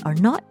agents are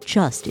not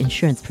just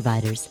insurance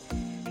providers.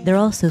 They're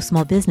also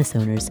small business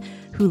owners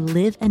who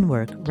live and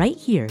work right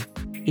here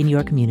in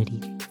your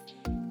community.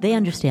 They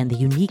understand the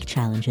unique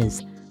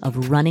challenges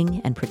of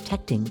running and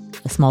protecting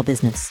a small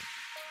business.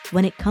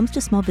 When it comes to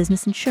small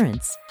business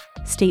insurance,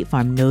 State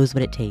Farm knows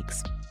what it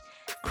takes.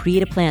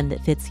 Create a plan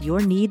that fits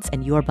your needs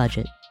and your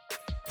budget.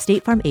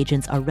 State Farm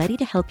agents are ready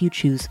to help you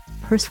choose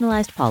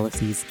personalized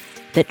policies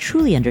that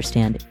truly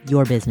understand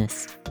your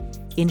business.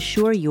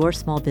 Insure your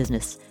small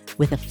business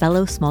with a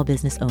fellow small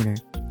business owner.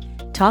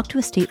 Talk to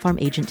a State Farm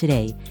agent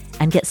today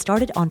and get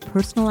started on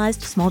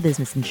personalized small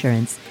business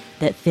insurance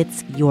that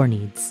fits your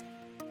needs.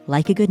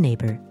 Like a good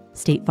neighbor,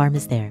 State Farm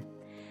is there.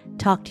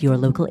 Talk to your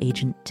local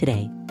agent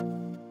today.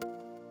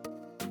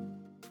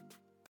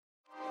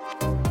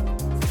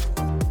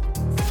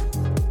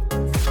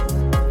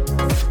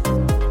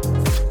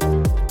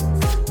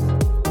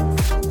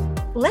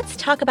 Let's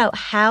talk about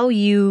how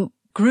you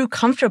grew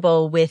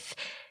comfortable with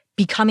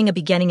becoming a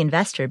beginning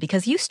investor,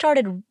 because you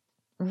started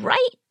right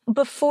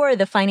before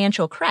the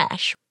financial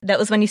crash. That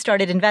was when you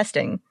started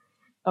investing.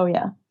 Oh,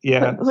 yeah.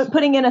 Yeah.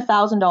 Putting in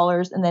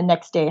 $1,000 and then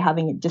next day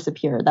having it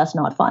disappear. That's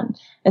not fun.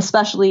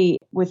 Especially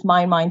with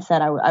my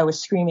mindset, I was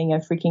screaming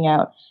and freaking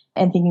out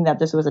and thinking that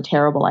this was a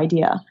terrible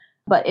idea.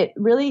 But it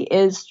really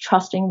is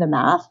trusting the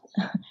math.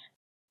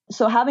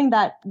 So having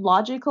that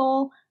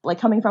logical, like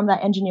coming from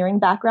that engineering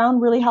background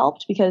really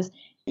helped, because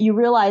you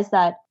realize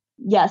that,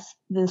 yes,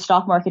 the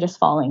stock market is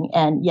falling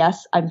and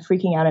yes, I'm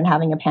freaking out and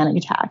having a panic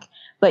attack.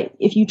 But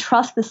if you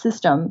trust the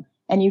system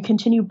and you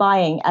continue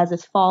buying as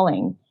it's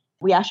falling,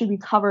 we actually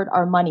recovered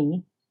our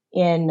money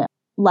in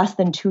less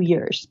than 2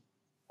 years.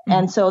 Mm-hmm.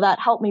 And so that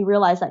helped me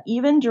realize that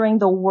even during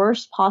the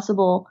worst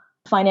possible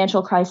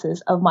financial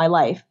crisis of my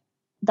life,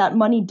 that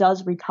money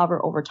does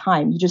recover over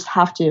time. You just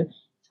have to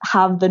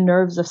have the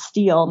nerves of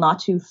steel not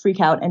to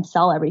freak out and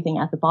sell everything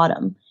at the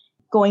bottom.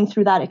 Going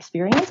through that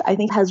experience, I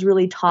think, has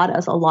really taught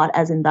us a lot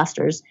as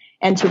investors,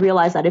 and to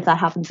realize that if that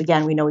happens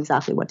again, we know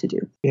exactly what to do.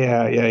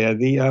 Yeah.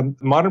 The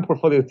modern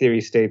portfolio theory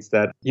states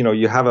that,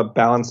 you have a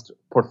balanced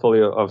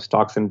portfolio of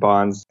stocks and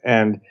bonds,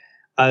 and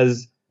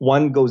as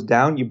one goes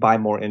down, you buy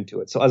more into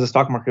it. So as the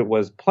stock market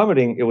was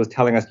plummeting, it was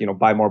telling us,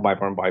 buy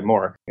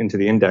more into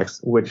the index,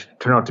 which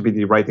turned out to be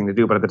the right thing to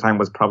do. But at the time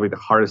was probably the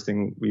hardest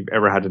thing we've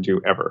ever had to do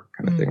ever,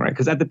 kind of thing, right?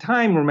 Because at the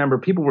time, remember,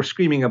 people were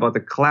screaming about the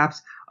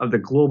collapse of the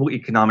global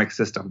economic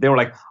system. They were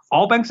like,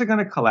 all banks are going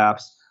to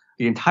collapse.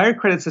 The entire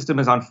credit system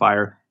is on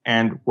fire.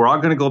 And we're all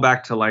going to go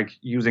back to like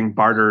using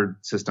barter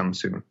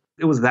systems soon.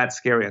 It was that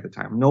scary at the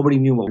time. Nobody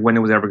knew when it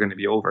was ever going to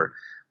be over.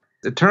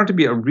 It turned out to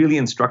be a really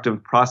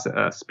instructive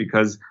process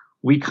because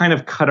we kind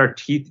of cut our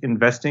teeth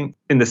investing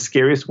in the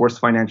scariest, worst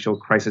financial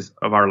crisis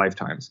of our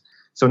lifetimes.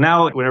 So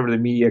now whenever the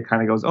media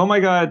kind of goes, oh my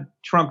God,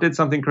 Trump did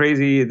something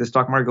crazy, the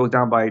stock market goes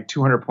down by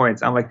 200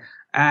 points. I'm like,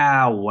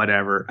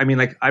 whatever. I mean,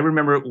 like, I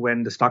remember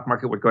when the stock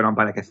market would go down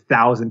by like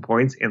 1,000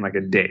 points in like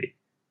a day.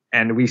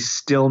 And we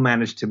still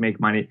managed to make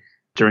money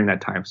during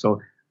that time.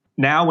 So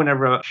now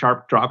whenever a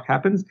sharp drop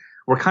happens,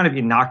 we're kind of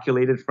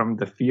inoculated from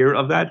the fear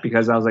of that,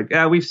 because I was like,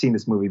 we've seen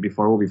this movie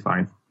before. We'll be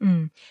fine.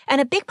 And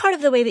a big part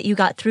of the way that you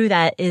got through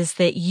that is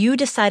that you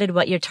decided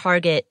what your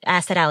target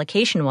asset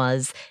allocation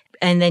was,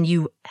 and then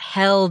you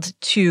held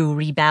to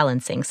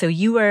rebalancing. So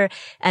you were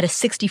at a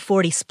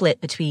 60-40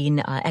 split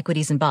between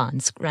equities and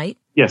bonds, right?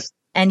 Yes.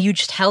 And you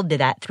just held to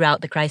that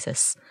throughout the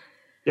crisis.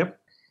 Yep.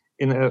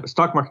 In a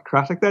stock market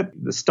crash like that,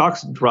 the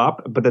stocks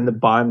drop, but then the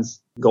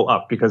bonds go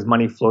up because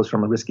money flows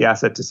from a risky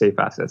asset to safe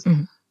assets.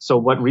 Mm-hmm. So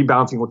what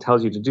rebalancing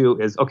tells you to do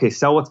is, okay,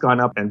 sell what's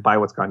gone up and buy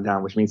what's gone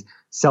down, which means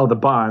sell the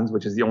bonds,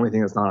 which is the only thing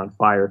that's not on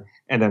fire,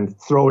 and then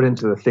throw it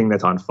into the thing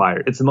that's on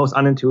fire. It's the most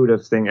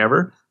unintuitive thing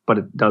ever, but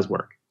it does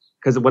work.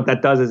 Because what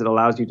that does is it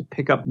allows you to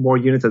pick up more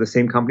units of the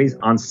same companies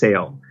on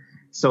sale.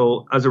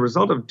 So as a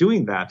result of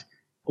doing that,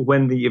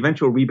 when the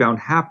eventual rebound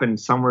happened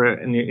somewhere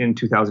in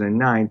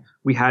 2009,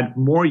 we had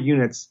more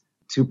units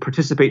to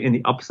participate in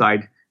the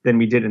upside than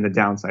we did in the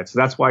downside. So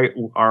that's why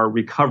our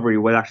recovery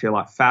was actually a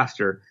lot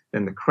faster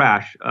than the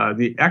crash.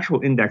 The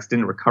actual index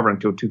didn't recover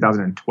until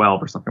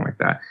 2012 or something like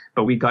that.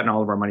 But we gotten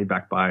all of our money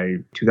back by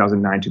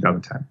 2009,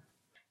 2010.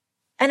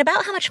 And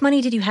about how much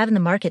money did you have in the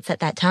markets at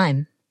that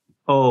time?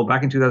 Oh,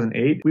 back in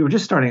 2008, we were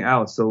just starting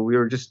out. So we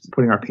were just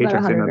putting our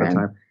paychecks in at that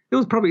time.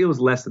 It was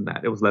less than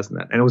that. It was less than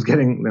that. And it was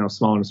getting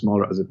smaller and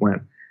smaller as it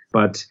went.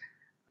 But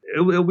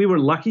we were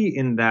lucky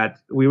in that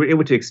we were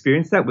able to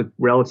experience that with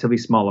relatively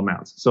small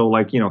amounts. So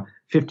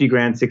 50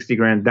 grand, 60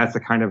 grand, that's the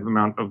kind of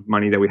amount of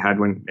money that we had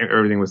when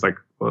everything was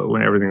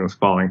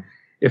falling.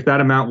 If that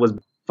amount was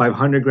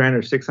 500 grand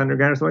or 600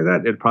 grand or something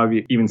like that, it'd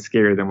probably be even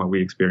scarier than what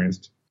we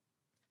experienced.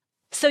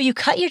 So you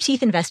cut your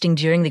teeth investing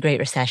during the Great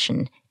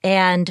Recession.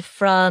 And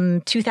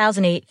from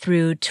 2008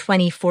 through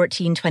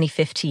 2014,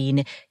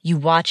 2015, you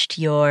watched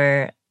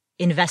your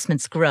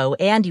investments grow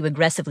and you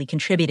aggressively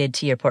contributed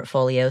to your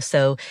portfolio.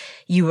 So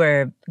you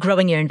were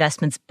growing your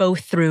investments both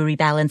through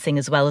rebalancing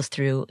as well as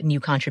through new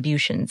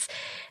contributions.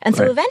 And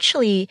so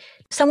eventually,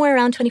 somewhere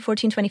around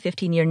 2014,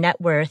 2015, your net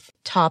worth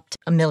topped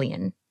 $1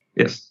 million.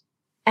 Yes.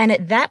 And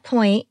at that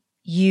point,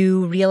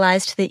 you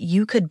realized that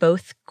you could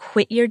both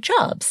quit your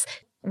jobs.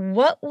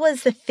 What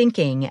was the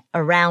thinking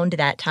around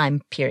that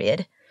time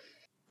period?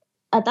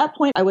 At that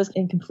point, I was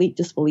in complete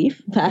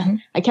disbelief that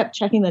I kept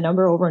checking the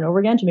number over and over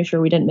again to make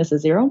sure we didn't miss a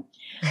zero.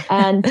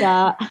 And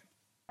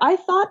I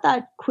thought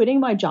that quitting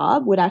my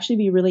job would actually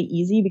be really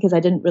easy because I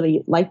didn't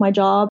really like my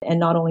job. And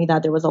not only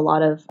that, there was a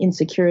lot of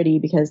insecurity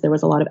because there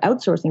was a lot of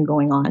outsourcing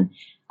going on.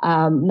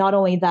 Not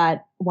only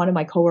that, one of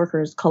my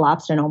coworkers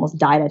collapsed and almost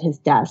died at his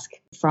desk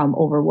from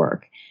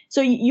overwork.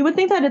 So you would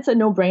think that it's a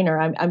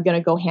no-brainer. I'm going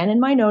to go hand in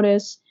my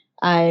notice.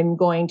 I'm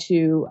going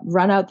to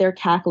run out there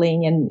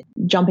cackling and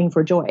jumping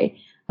for joy.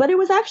 But it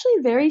was actually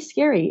very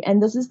scary.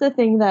 And this is the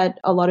thing that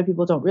a lot of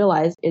people don't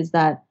realize is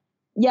that,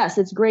 yes,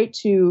 it's great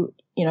to,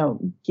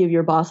 give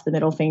your boss the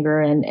middle finger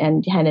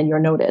and hand in your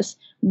notice.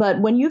 But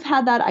when you've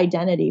had that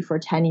identity for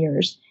 10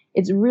 years,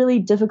 it's really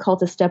difficult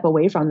to step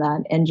away from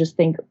that and just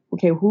think,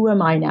 okay, who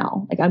am I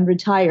now? Like, I'm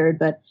retired.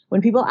 But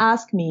when people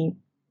ask me,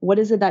 what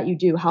is it that you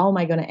do? How am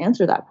I going to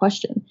answer that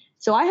question?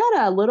 So I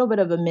had a little bit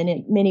of a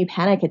mini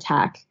panic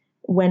attack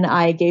when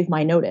I gave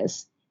my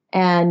notice.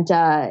 And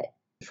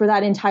for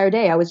that entire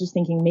day, I was just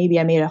thinking, maybe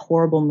I made a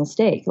horrible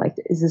mistake. Like,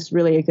 is this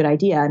really a good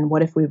idea? And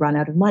what if we run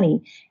out of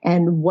money?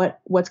 And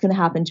what's going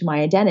to happen to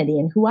my identity?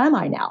 And who am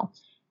I now?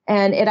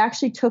 And it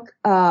actually took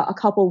a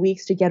couple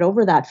weeks to get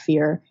over that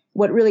fear.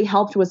 What really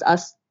helped was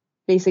us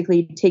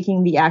basically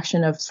taking the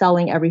action of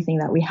selling everything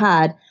that we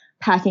had,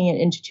 packing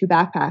it into 2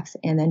 backpacks,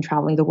 and then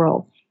traveling the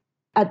world.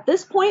 At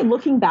this point,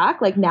 looking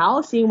back, like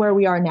now, seeing where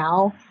we are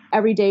now,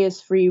 every day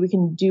is free. We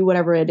can do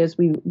whatever it is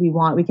we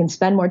want. We can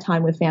spend more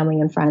time with family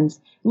and friends.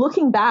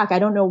 Looking back, I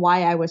don't know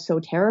why I was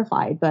so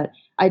terrified, but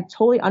I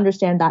totally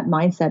understand that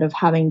mindset of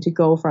having to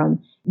go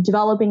from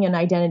developing an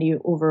identity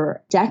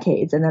over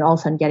decades and then all of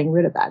a sudden getting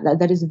rid of that.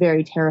 That is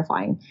very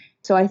terrifying.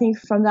 So I think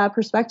from that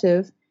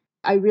perspective,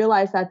 I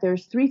realized that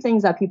there's 3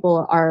 things that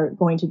people are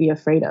going to be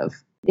afraid of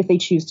if they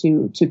choose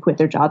to quit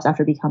their jobs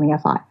after becoming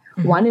FI.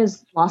 Mm-hmm. One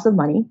is loss of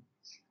money.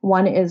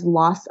 One is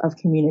loss of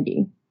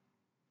community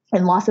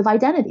and loss of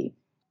identity,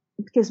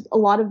 because a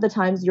lot of the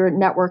times your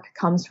network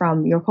comes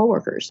from your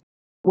coworkers.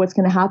 What's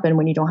going to happen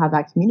when you don't have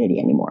that community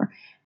anymore?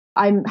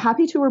 I'm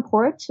happy to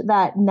report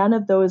that none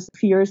of those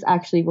fears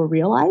actually were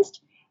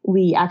realized.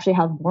 We actually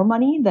have more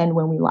money than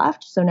when we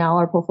left. So now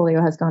our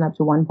portfolio has gone up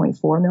to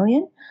 1.4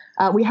 million.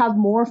 We have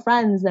more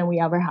friends than we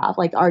ever have.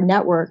 Like, our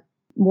network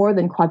more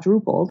than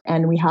quadrupled.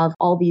 And we have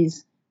all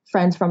these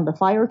friends from the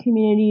FIRE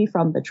community,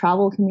 from the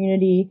travel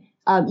community,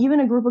 even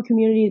a group of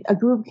community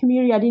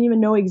I didn't even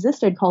know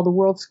existed called the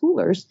World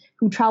Schoolers,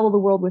 who travel the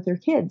world with their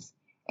kids.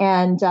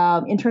 And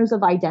in terms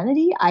of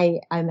identity,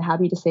 I'm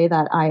happy to say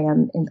that I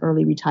am an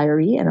early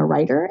retiree and a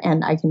writer,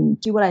 and I can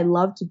do what I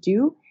love to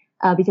do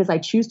because I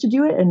choose to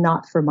do it and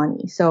not for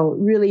money. So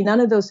really, none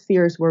of those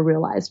fears were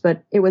realized,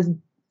 but it was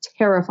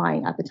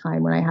terrifying at the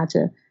time when I had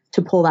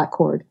to pull that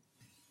cord.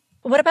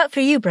 What about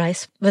for you,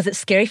 Bryce? Was it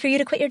scary for you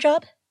to quit your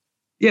job?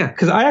 Yeah,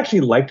 because I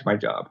actually liked my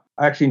job.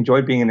 I actually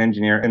enjoyed being an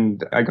engineer,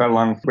 and I got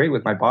along great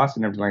with my boss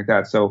and everything like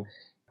that. So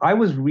I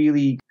was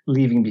really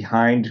leaving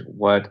behind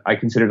what I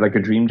considered like a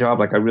dream job.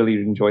 Like, I really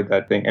enjoyed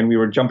that thing. And we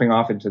were jumping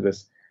off into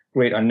this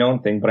great unknown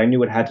thing, but I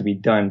knew it had to be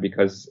done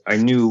because I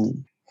knew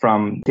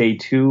from day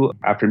 2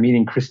 after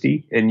meeting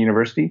Christy in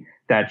university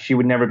that she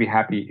would never be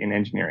happy in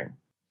engineering.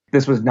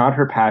 This was not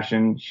her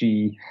passion.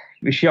 She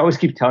always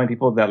keeps telling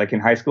people that, like, in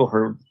high school,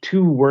 her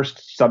 2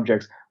 worst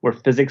subjects were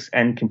physics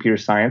and computer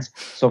science.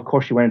 So of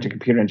course she went into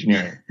computer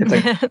engineering. It's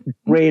like,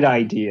 great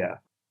idea.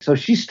 So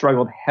she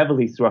struggled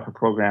heavily throughout her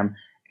program,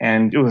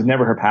 and it was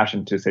never her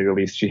passion, to say the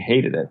least. She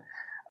hated it.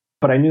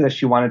 But I knew that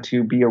she wanted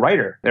to be a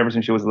writer ever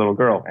since she was a little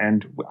girl.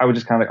 And I was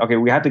just kind of like, okay,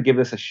 we have to give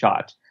this a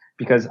shot,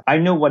 because I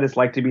know what it's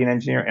like to be an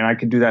engineer, and I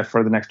could do that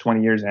for the next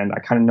 20 years. And I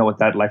kind of know what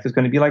that life is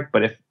going to be like.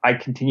 But if I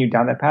continue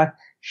down that path,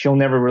 she'll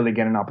never really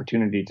get an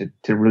opportunity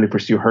to really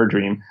pursue her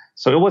dream.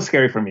 So it was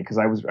scary for me because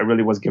I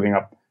really was giving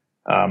up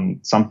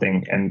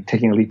something and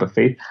taking a leap of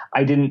faith.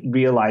 I didn't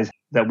realize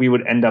that we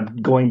would end up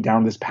going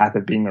down this path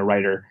of being a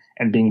writer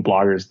and being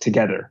bloggers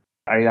together.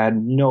 I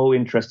had no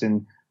interest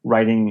in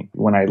writing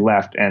when I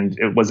left, and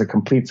it was a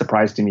complete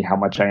surprise to me how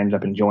much I ended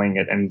up enjoying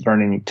it and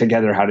learning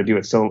together how to do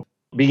it. So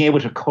being able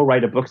to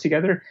co-write a book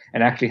together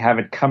and actually have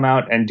it come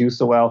out and do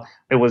so well,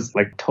 it was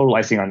like total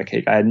icing on the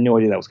cake. I had no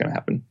idea that was going to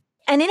happen.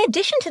 And in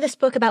addition to this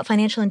book about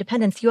financial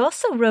independence, you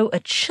also wrote a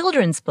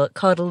children's book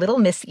called Little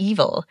Miss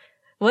Evil.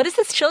 What is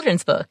this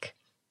children's book?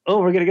 Oh,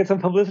 we're going to get some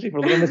publicity for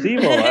Little Miss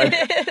Evil.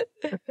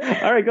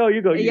 All right,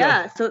 you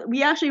go. So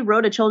we actually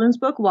wrote a children's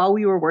book while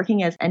we were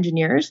working as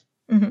engineers.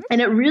 Mm-hmm.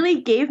 And it really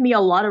gave me a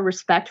lot of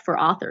respect for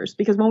authors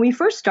because when we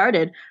first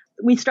started,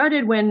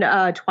 when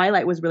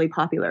Twilight was really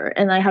popular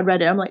and I had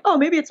read it. I'm like, oh,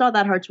 maybe it's not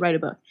that hard to write a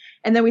book.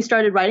 And then we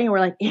started writing and we're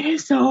like, it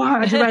is so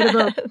hard to write a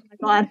book. Oh my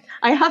God.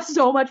 I have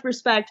so much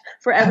respect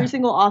for every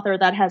single author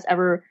that has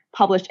ever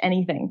published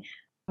anything.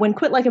 When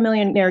Quit Like a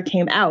Millionaire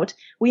came out,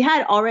 we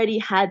had already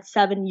had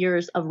 7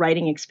 years of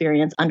writing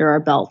experience under our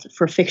belt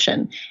for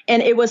fiction.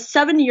 And it was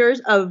 7 years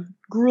of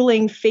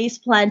grueling face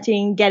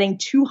planting, getting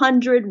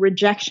 200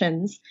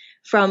 rejections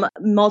from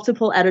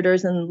multiple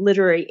editors and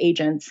literary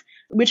agents,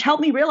 which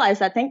helped me realize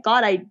that, thank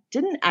God, I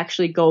didn't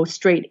actually go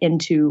straight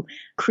into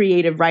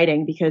creative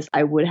writing because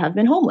I would have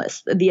been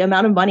homeless. The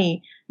amount of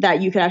money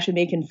that you could actually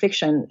make in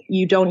fiction,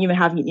 you don't even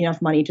have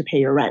enough money to pay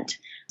your rent.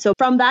 So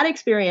from that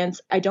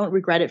experience, I don't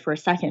regret it for a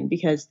second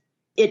because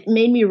it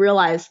made me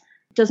realize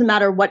it doesn't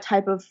matter what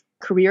type of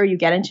career you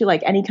get into,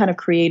 like any kind of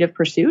creative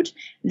pursuit,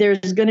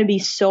 there's going to be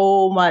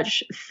so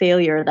much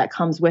failure that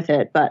comes with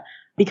it. But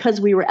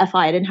because we were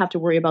FI, I didn't have to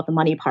worry about the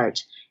money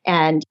part.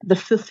 And the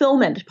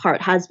fulfillment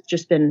part has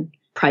just been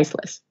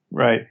priceless.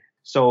 Right.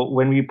 So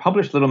when we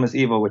published Little Miss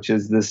Evil, which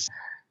is this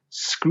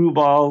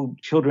screwball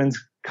children's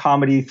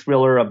comedy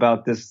thriller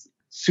about this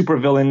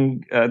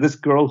supervillain, this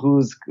girl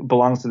who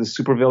belongs to the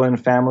supervillain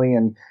family,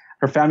 and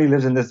her family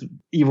lives in this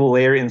evil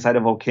lair inside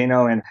a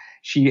volcano, and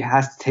she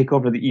has to take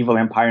over the evil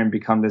empire and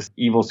become this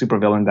evil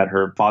supervillain that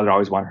her father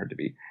always wanted her to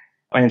be.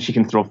 And she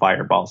can throw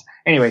fireballs.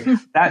 Anyway,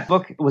 that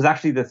book was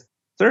actually the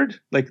third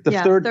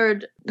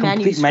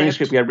complete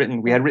manuscript we had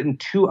written. We had written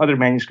 2 other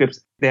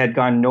manuscripts. They had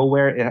gone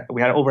nowhere.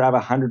 We had over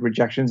 100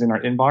 rejections in our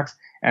inbox,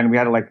 and we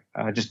had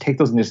to just take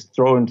those and just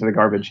throw them into the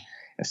garbage.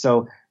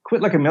 So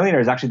Quit Like a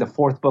Millionaire is actually the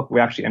 4th book we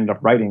actually ended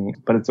up writing,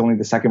 but it's only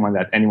the 2nd one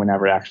that anyone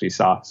ever actually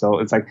saw. So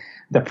it's like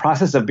the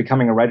process of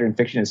becoming a writer in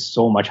fiction is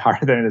so much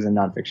harder than it is in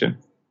nonfiction.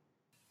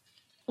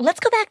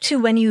 Let's go back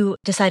to when you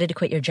decided to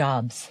quit your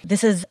jobs.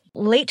 This is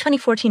late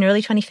 2014,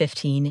 early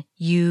 2015.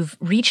 You've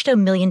reached $1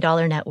 million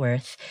net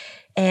worth.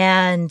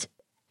 And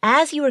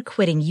as you were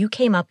quitting, you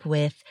came up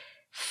with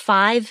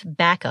 5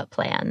 backup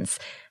plans: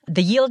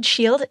 the yield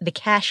shield, the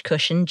cash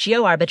cushion,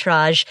 geo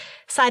arbitrage,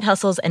 side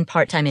hustles, and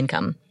part-time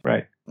income.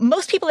 Right.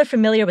 Most people are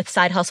familiar with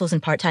side hustles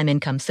and part-time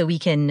income, so we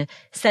can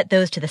set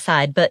those to the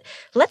side. But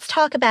let's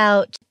talk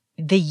about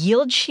the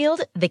yield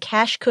shield, the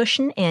cash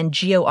cushion, and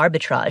geo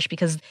arbitrage,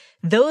 because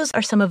those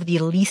are some of the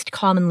least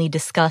commonly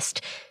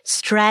discussed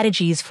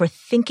strategies for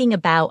thinking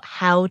about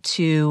how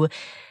to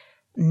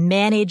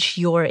manage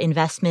your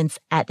investments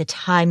at the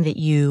time that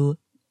you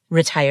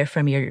retire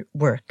from your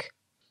work.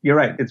 You're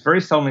right. It's very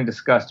seldomly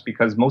discussed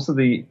because most of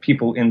the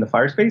people in the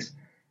fire space,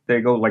 they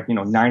go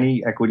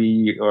 90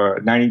 equity or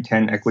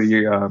 90-10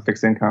 equity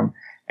fixed income,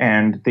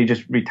 and they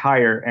just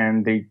retire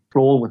and they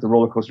roll with the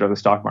roller coaster of the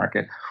stock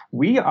market.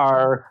 We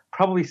are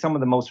probably some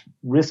of the most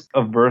risk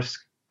averse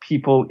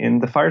people in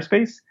the fire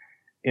space,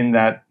 in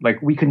that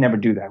we could never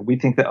do that. We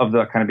think that of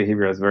the kind of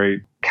behavior as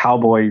very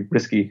cowboy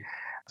risky.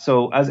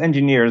 So as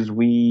engineers,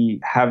 we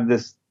have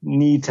this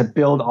need to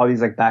build all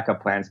these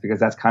backup plans because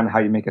that's kind of how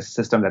you make a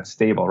system that's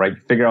stable, right?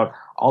 You figure out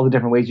all the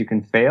different ways you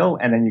can fail,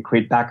 and then you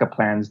create backup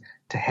plans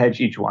to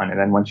hedge each one. And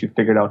then once you've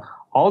figured out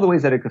all the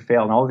ways that it could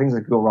fail and all the things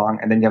that could go wrong,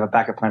 and then you have a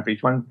backup plan for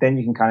each one, then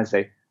you can kind of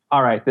say,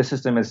 all right, this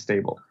system is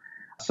stable.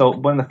 So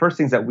one of the first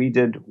things that we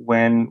did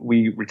when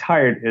we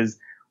retired is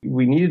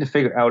we needed to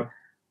figure out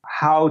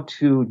how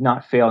to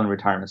not fail in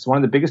retirement. So one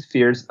of the biggest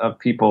fears of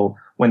people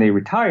when they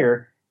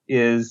retire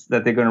is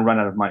that they're going to run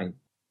out of money.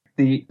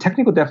 The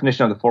technical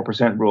definition of the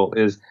 4% rule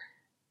is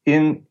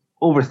in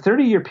over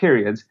 30-year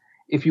periods,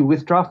 if you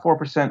withdraw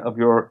 4% of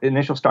your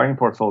initial starting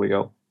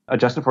portfolio,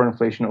 adjusted for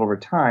inflation over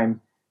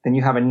time, then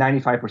you have a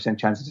 95%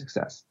 chance of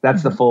success.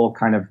 That's the full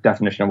kind of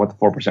definition of what the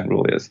 4%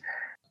 rule is.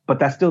 But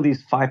that still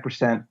leaves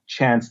 5%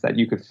 chance that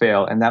you could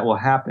fail. And that will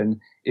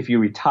happen if you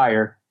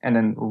retire. And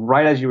then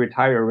right as you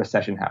retire, a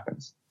recession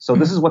happens. So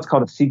this is what's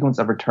called a sequence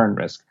of return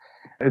risk.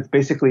 It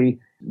basically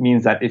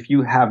means that if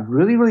you have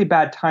really, really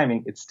bad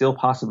timing, it's still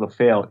possible to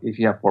fail if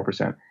you have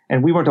 4%.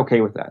 And we weren't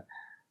okay with that.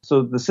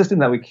 So the system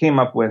that we came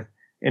up with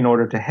in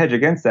order to hedge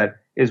against that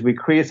is we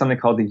created something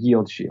called the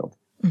yield shield.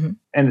 Mm-hmm.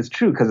 And it's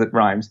true because it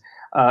rhymes.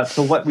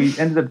 So what we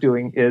ended up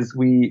doing is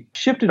we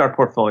shifted our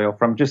portfolio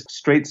from just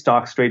straight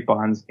stocks, straight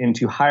bonds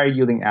into higher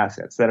yielding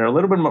assets that are a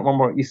little bit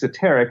more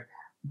esoteric,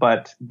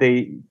 but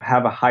they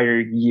have a higher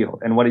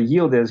yield. And what a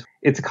yield is,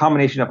 it's a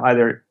combination of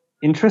either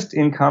interest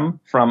income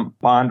from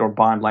bond or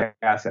bond-like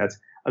assets,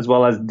 as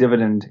well as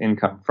dividend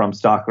income from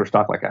stock or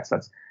stock-like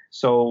assets.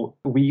 So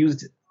we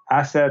used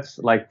assets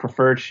like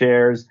preferred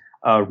shares,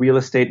 real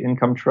estate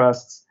income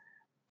trusts,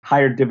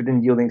 higher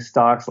dividend yielding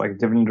stocks like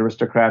Dividend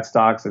Aristocrat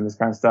stocks and this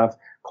kind of stuff,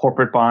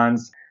 corporate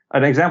bonds.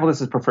 An example of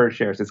this is preferred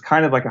shares. It's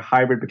kind of like a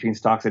hybrid between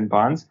stocks and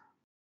bonds.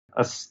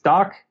 A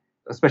stock,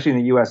 especially in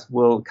the US,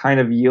 will kind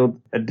of yield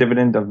a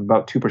dividend of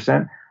about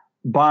 2%.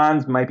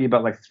 Bonds might be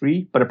about like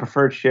 3%, but a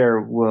preferred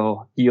share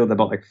will yield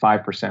about like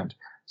 5%.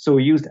 So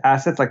we used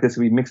assets like this,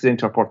 we mixed it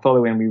into our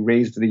portfolio, and we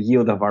raised the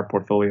yield of our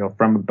portfolio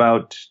from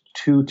about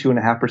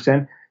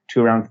 2.5%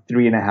 to around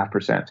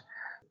 3.5%.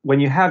 When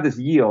you have this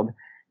yield,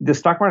 the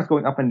stock market is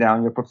going up and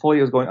down, your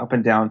portfolio is going up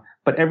and down,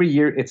 but every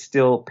year it's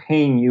still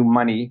paying you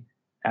money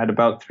at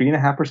about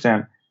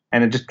 3.5%,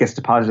 and it just gets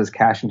deposited as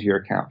cash into your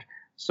account.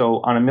 So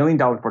on $1 million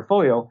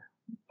portfolio,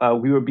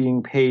 we were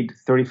being paid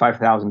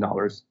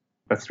 $35,000,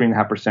 that's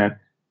 3.5%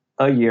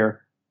 a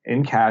year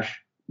in cash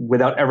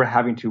without ever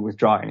having to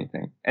withdraw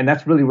anything. And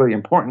that's really, really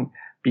important,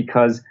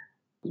 because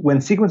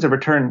when sequence of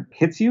return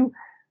hits you,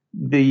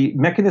 the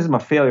mechanism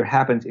of failure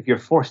happens if you're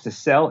forced to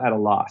sell at a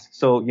loss.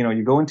 So,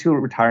 you go into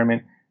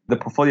retirement, the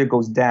portfolio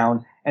goes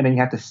down, and then you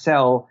have to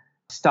sell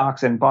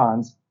stocks and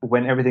bonds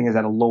when everything is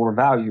at a lower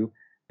value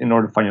in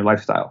order to fund your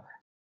lifestyle.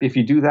 If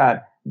you do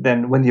that,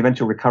 then when the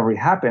eventual recovery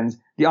happens,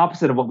 the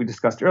opposite of what we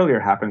discussed earlier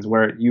happens,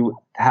 where you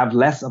have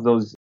less of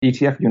those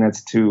ETF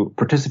units to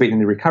participate in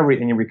the recovery,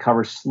 and you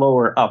recover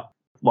slower up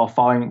while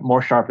falling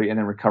more sharply and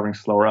then recovering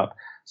slower up.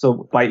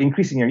 So by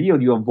increasing your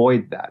yield, you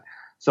avoid that.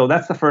 So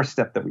that's the first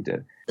step that we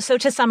did. So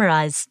to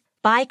summarize,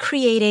 by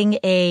creating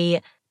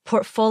a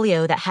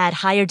portfolio that had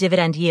higher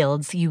dividend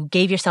yields, you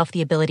gave yourself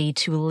the ability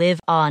to live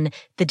on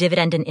the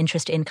dividend and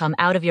interest income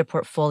out of your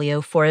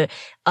portfolio for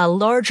a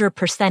larger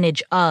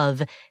percentage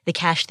of the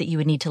cash that you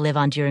would need to live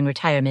on during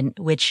retirement,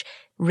 which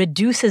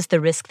reduces the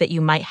risk that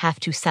you might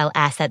have to sell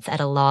assets at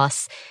a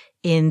loss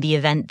in the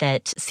event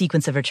that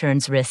sequence of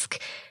returns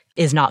risk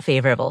is not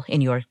favorable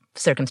in your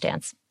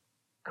circumstance.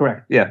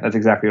 Correct. Yeah, that's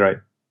exactly right.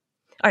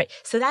 All right.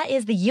 So that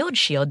is the yield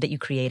shield that you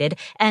created.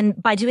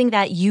 And by doing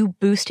that, you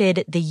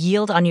boosted the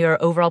yield on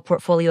your overall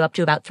portfolio up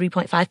to about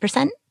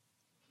 3.5%?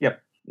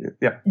 Yep.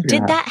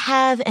 Did that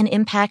have an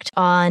impact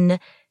on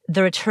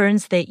the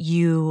returns that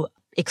you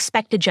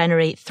expect to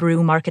generate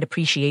through market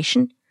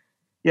appreciation?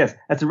 Yes.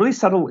 That's a really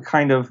subtle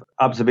kind of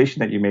observation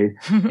that you made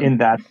in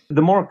that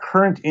the more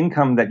current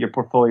income that your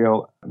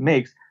portfolio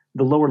makes,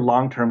 the lower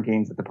long-term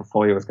gains that the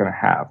portfolio is going to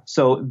have.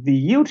 So the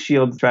yield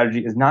shield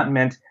strategy is not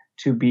meant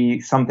to be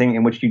something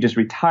in which you just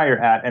retire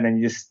at and then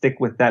you just stick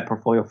with that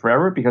portfolio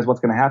forever, because what's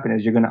going to happen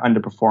is you're going to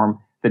underperform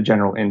the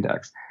general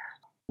index.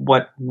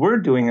 What we're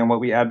doing and what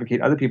we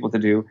advocate other people to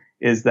do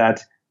is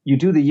that you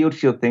do the yield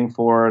shield thing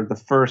for the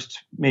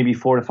first maybe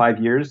 4 to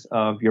 5 years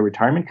of your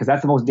retirement, because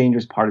that's the most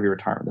dangerous part of your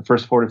retirement, the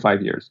first 4 to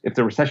 5 years. If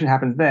the recession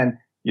happens then,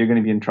 you're going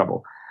to be in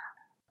trouble.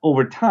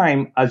 Over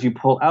time, as you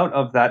pull out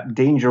of that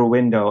danger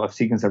window of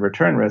sequence of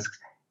return risks,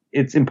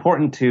 it's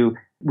important to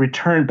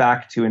return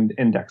back to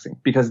indexing,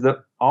 because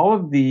all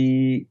of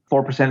the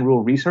 4%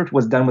 rule research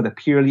was done with a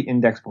purely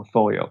indexed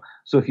portfolio.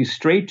 So if you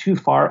stray too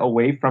far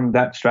away from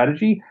that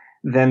strategy,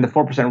 then the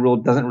 4% rule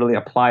doesn't really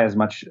apply as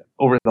much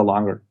over the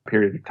longer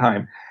period of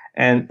time.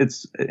 And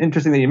it's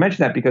interesting that you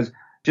mentioned that, because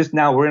just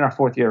now we're in our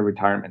 4th year of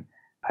retirement.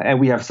 And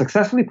we have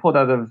successfully pulled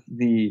out of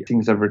the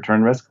sequence of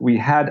return risk. We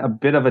had a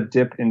bit of a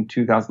dip in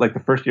 2000, like the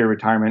first year of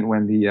retirement,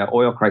 when the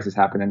oil crisis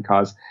happened and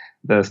caused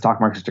the stock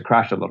markets to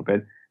crash a little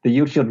bit. The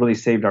yield shield really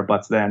saved our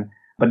butts then.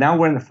 But now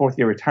we're in the 4th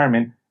year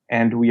retirement,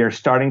 and we are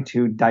starting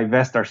to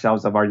divest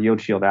ourselves of our yield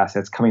shield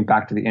assets, coming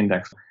back to the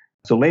index.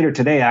 So later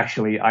today,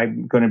 actually,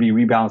 I'm going to be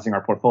rebalancing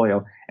our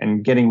portfolio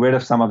and getting rid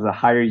of some of the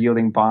higher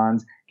yielding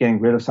bonds, getting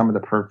rid of some of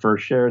the preferred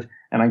shares,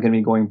 and I'm going to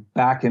be going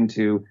back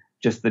into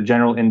just the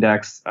general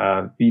index,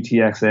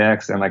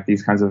 VTXAX, and like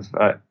these kinds of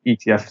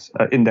ETFs,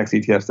 index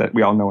ETFs that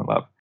we all know and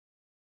love.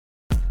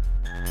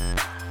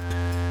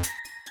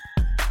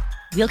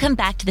 We'll come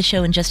back to the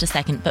show in just a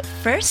second, but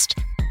first,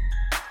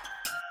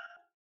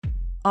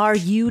 are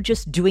you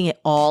just doing it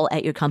all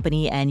at your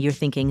company and you're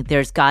thinking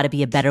there's got to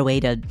be a better way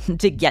to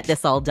get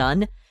this all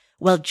done?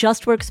 Well,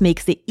 JustWorks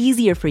makes it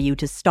easier for you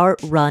to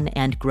start, run,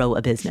 and grow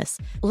a business.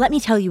 Let me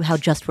tell you how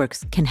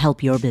JustWorks can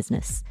help your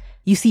business.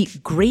 You see,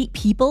 great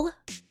people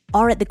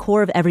are at the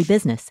core of every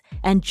business,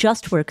 and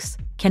JustWorks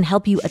can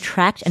help you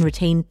attract and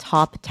retain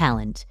top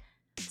talent.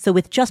 So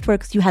with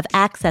JustWorks, you have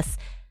access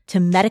to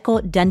medical,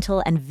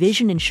 dental, and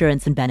vision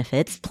insurance and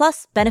benefits,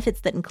 plus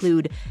benefits that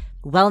include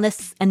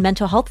wellness and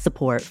mental health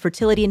support,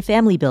 fertility and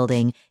family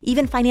building,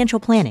 even financial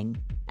planning.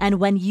 And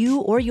when you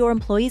or your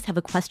employees have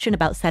a question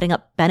about setting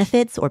up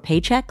benefits or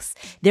paychecks,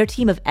 their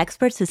team of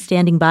experts is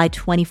standing by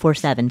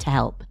 24/7 to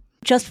help.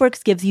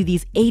 JustWorks gives you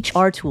these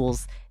HR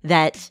tools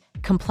that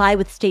comply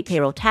with state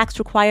payroll tax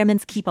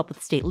requirements, keep up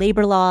with state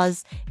labor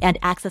laws, and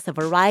access a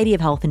variety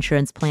of health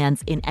insurance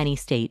plans in any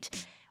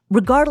state.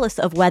 Regardless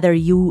of whether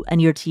you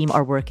and your team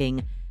are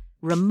working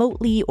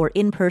remotely or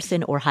in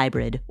person or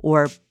hybrid,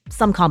 or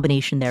some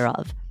combination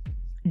thereof.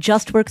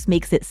 JustWorks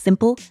makes it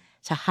simple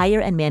to hire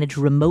and manage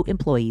remote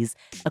employees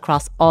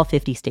across all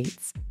 50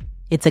 states.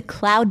 It's a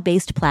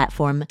cloud-based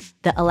platform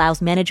that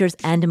allows managers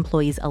and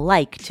employees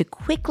alike to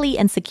quickly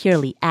and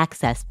securely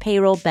access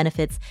payroll,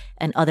 benefits,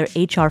 and other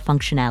HR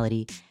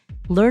functionality.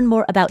 Learn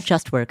more about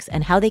JustWorks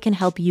and how they can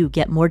help you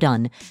get more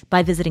done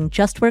by visiting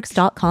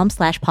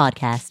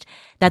justworks.com/podcast.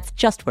 That's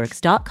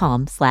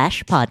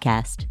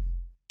justworks.com/podcast.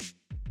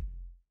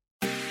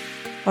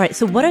 All right,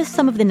 so what are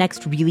some of the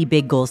next really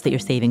big goals that you're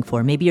saving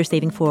for? Maybe you're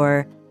saving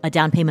for a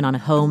down payment on a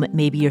home.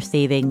 Maybe you're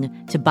saving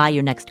to buy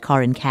your next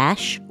car in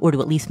cash, or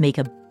to at least make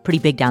a pretty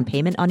big down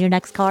payment on your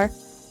next car.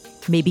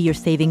 Maybe you're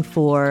saving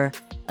for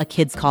a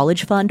kid's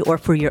college fund or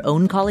for your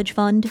own college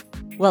fund.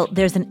 Well,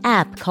 there's an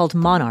app called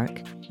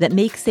Monarch that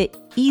makes it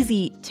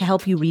easy to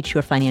help you reach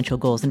your financial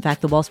goals. In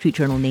fact, the Wall Street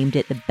Journal named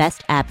it the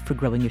best app for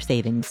growing your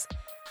savings.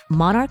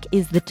 Monarch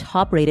is the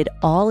top-rated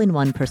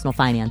all-in-one personal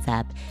finance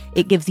app.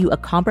 It gives you a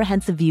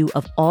comprehensive view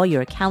of all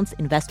your accounts,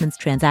 investments,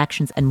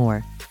 transactions, and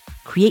more.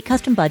 Create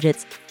custom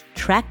budgets,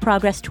 track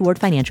progress toward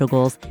financial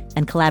goals,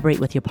 and collaborate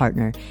with your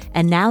partner.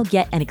 And now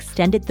get an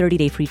extended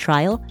 30-day free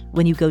trial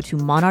when you go to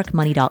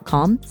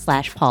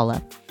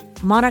monarchmoney.com/Paula.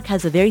 Monarch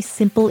has a very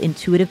simple,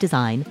 intuitive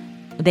design.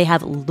 They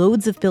have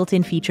loads of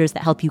built-in features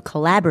that help you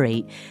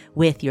collaborate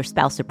with your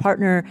spouse or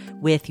partner,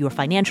 with your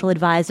financial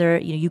advisor.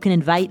 You can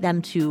invite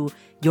them to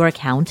your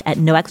account at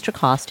no extra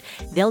cost.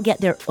 They'll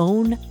get their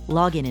own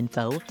login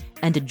info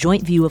and a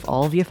joint view of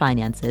all of your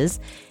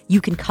finances.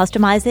 You can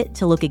customize it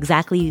to look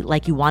exactly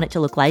like you want it to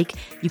look like.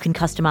 You can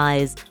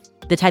customize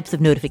the types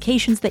of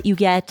notifications that you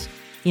get.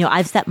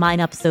 I've set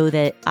mine up so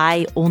that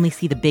I only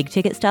see the big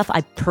ticket stuff.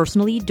 I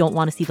personally don't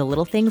want to see the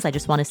little things. I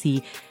just want to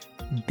see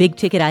big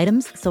ticket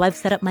items. So I've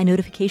set up my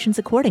notifications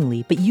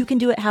accordingly, but you can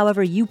do it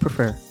however you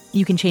prefer.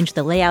 You can change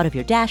the layout of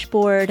your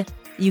dashboard.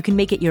 You can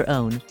make it your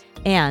own.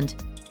 And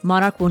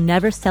Monarch will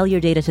never sell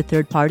your data to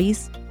third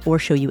parties or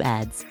show you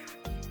ads.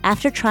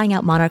 After trying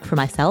out Monarch for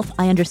myself,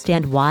 I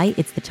understand why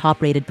it's the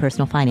top-rated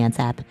personal finance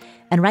app.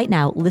 And right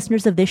now,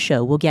 listeners of this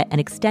show will get an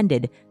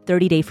extended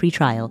 30-day free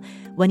trial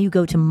when you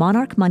go to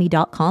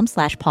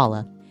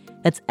monarchmoney.com/Paula.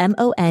 That's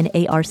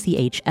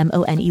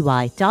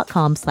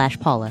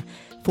monarchmoney.com/Paula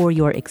for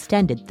your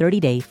extended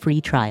 30-day free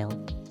trial.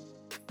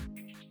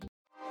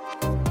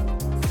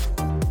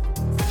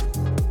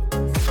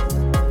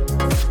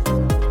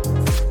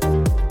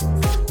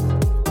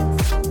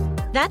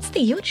 That's the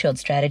yield shield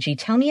strategy.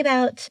 Tell me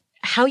about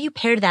how you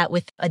paired that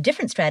with a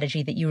different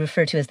strategy that you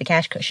refer to as the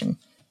cash cushion.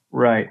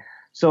 Right.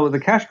 So the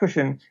cash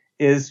cushion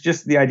is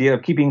just the idea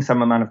of keeping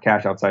some amount of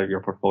cash outside of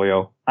your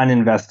portfolio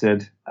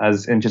uninvested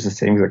as in just a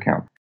savings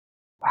account.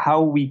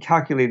 How we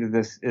calculated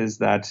this is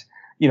that,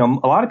 a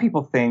lot of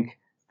people think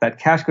that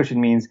cash cushion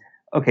means,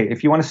 okay,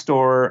 if you want to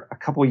store a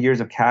couple of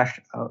years of cash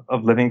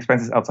of living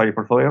expenses outside your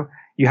portfolio,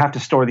 you have to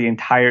store the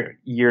entire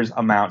year's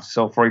amount.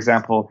 So for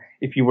example,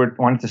 if you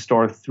wanted to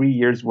store 3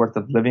 years worth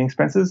of living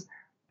expenses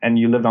and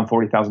you lived on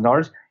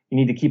 $40,000, you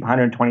need to keep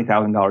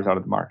 $120,000 out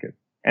of the market.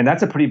 And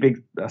that's a pretty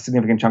big,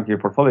 significant chunk of your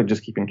portfolio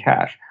just keeping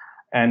cash.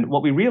 And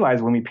what we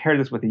realized when we pair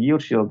this with a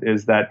yield shield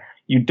is that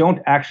you don't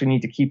actually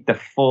need to keep the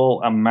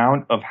full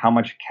amount of how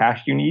much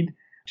cash you need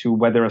to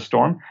weather a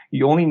storm.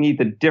 You only need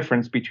the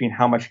difference between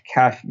how much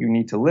cash you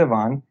need to live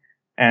on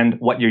and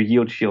what your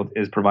yield shield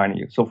is providing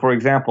you. So for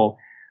example,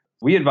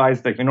 we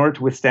advise that in order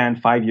to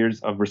withstand 5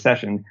 years of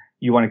recession,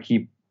 you want to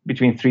keep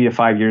between 3 to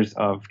 5 years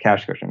of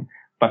cash cushion.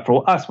 But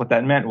for us, what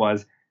that meant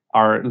was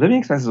our living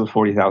expenses was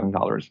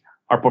 $40,000.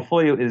 Our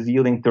portfolio is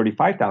yielding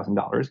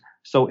 $35,000.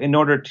 So in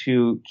order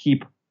to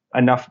keep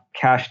enough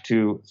cash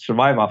to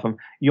survive off of,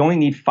 you only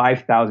need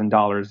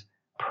 $5,000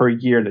 per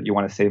year that you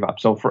want to save up.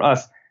 So for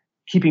us,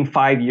 keeping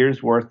 5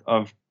 years worth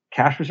of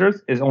cash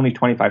reserves is only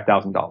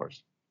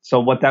 $25,000. So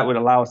what that would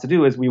allow us to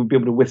do is we would be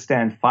able to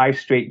withstand 5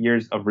 straight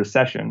years of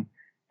recession.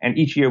 And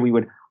each year we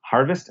would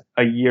harvest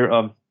a year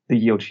of the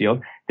yield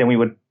shield. Then we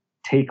would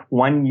take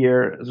 1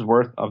 year's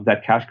worth of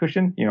that cash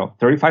cushion,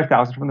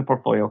 $35,000 from the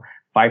portfolio,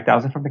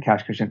 $5,000 from the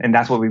cash cushion. And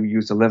that's what we would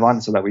use to live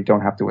on so that we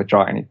don't have to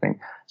withdraw anything.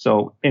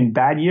 So in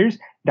bad years,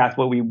 that's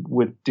what we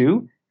would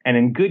do. And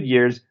in good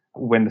years,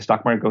 when the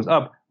stock market goes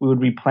up, we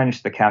would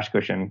replenish the cash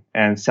cushion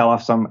and sell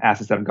off some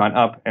assets that have gone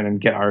up and then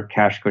get our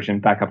cash cushion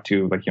back up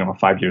to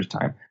 5 years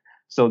time.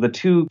 So the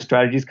two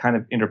strategies kind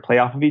of interplay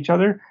off of each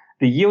other.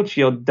 The yield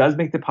shield does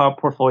make the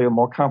portfolio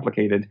more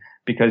complicated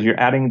because you're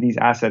adding these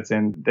assets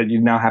in that you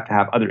now have to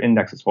have other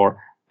indexes for.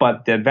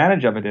 But the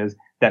advantage of it is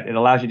that it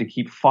allows you to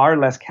keep far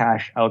less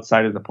cash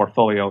outside of the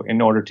portfolio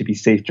in order to be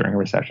safe during a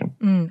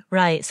recession.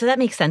 Right. So that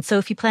makes sense. So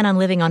if you plan on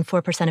living on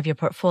 4% of your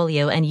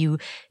portfolio and you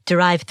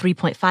derive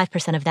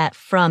 3.5% of that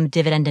from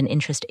dividend and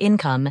interest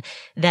income,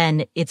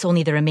 then it's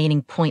only the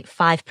remaining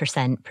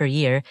 0.5% per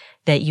year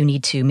that you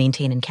need to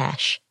maintain in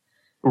cash.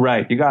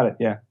 Right. You got it.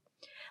 Yeah.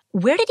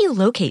 Where did you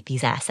locate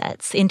these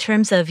assets in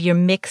terms of your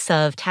mix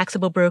of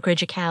taxable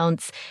brokerage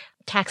accounts,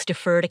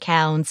 tax-deferred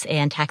accounts,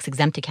 and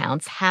tax-exempt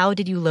accounts? How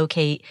did you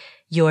locate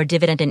your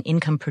dividend and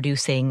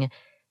income-producing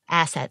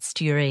assets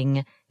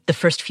during the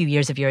first few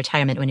years of your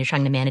retirement when you're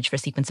trying to manage for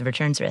sequence of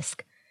returns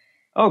risk?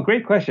 Oh,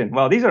 great question.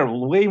 Well, these are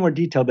way more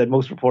detailed than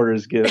most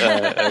reporters give.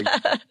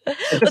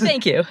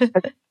 Thank you.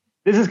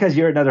 This is because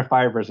you're another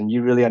fire person.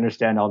 You really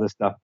understand all this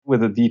stuff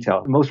with the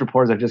detail. Most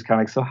reporters are just kind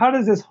of like, so how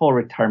does this whole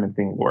retirement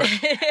thing work?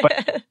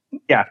 But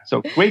yeah,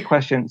 so great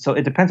question. So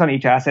it depends on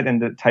each asset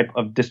and the type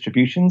of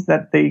distributions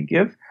that they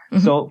give. Mm-hmm.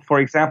 So for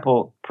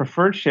example,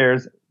 preferred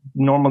shares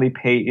normally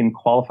pay in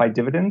qualified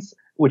dividends,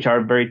 which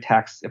are very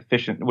tax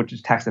efficient, which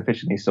is tax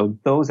efficiently. So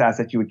those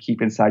assets you would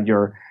keep inside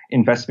your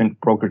investment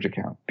brokerage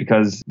account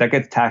because that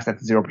gets taxed at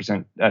the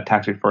 0%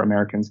 tax rate for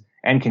Americans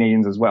and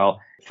Canadians as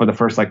well for the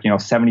first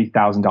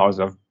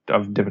 $70,000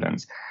 of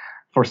dividends.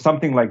 For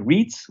something like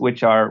REITs,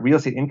 which are real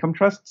estate income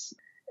trusts,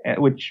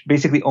 which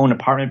basically own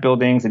apartment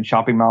buildings and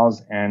shopping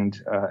malls and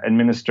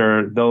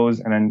administer those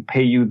and then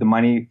pay you the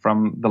money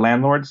from the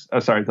landlords.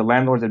 The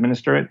landlords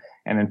administer it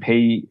and then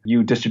pay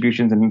you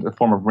distributions in the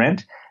form of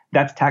rent.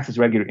 That's taxed as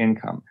regular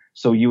income.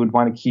 So you would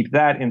want to keep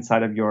that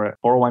inside of your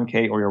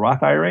 401k or your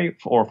Roth IRA,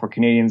 or for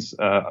Canadians,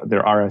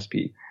 their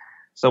RSP.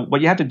 So what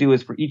you have to do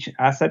is for each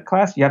asset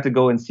class, you have to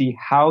go and see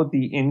how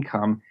the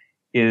income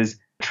is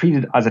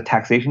treated as a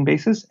taxation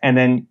basis and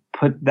then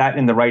put that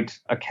in the right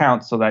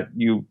account so that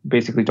you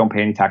basically don't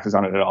pay any taxes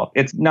on it at all.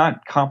 It's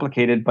not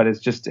complicated, but it's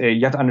just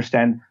you have to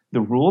understand the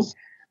rules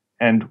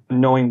and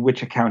knowing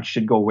which account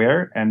should go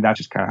where. And that's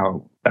just kind of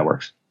how that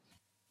works.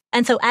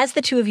 And so as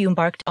the two of you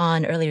embarked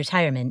on early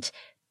retirement,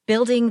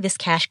 building this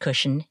cash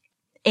cushion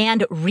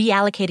and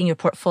reallocating your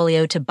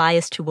portfolio to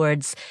bias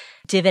towards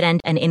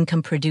dividend and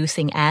income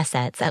producing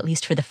assets, at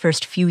least for the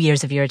first few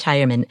years of your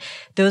retirement,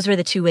 those were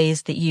the two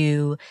ways that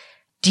you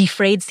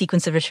defrayed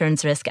sequence of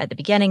returns risk at the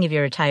beginning of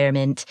your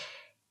retirement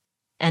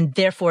and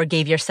therefore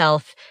gave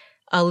yourself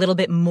a little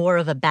bit more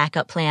of a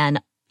backup plan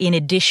in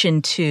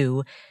addition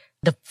to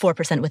the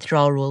 4%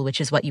 withdrawal rule, which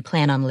is what you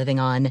plan on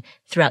living on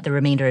throughout the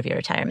remainder of your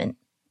retirement.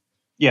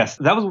 Yes,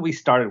 that was what we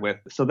started with.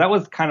 So that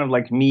was kind of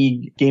like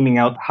me gaming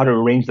out how to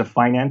arrange the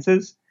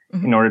finances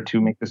in order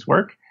to make this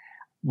work.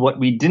 What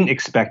we didn't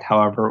expect,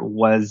 however,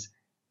 was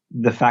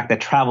the fact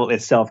that travel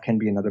itself can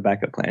be another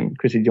backup plan.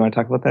 Chrissy, do you want to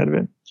talk about that a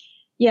bit?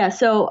 Yeah.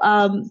 So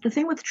the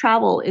thing with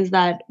travel is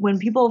that when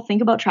people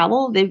think about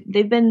travel,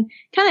 they've been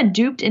kind of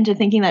duped into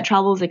thinking that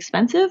travel is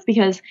expensive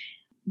because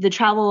the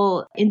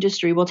travel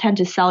industry will tend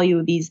to sell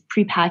you these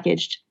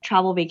prepackaged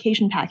travel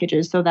vacation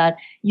packages so that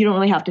you don't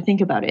really have to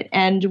think about it.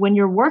 And when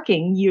you're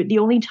working, the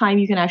only time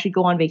you can actually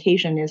go on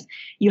vacation is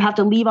you have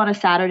to leave on a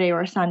Saturday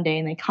or a Sunday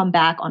and then come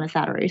back on a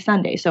Saturday or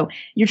Sunday. So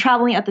you're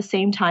traveling at the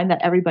same time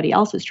that everybody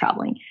else is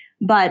traveling.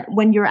 But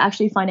when you're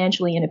actually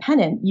financially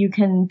independent, you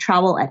can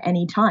travel at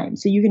any time.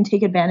 So you can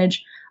take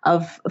advantage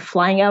of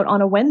flying out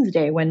on a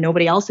Wednesday when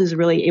nobody else is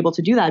really able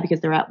to do that because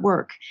they're at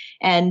work.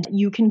 And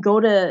you can go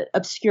to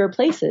obscure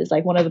places.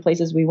 Like one of the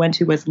places we went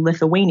to was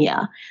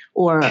Lithuania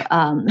or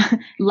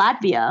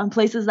Latvia,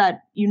 places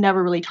that you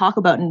never really talk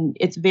about and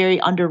it's very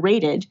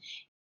underrated.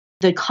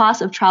 The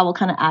cost of travel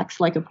kind of acts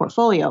like a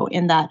portfolio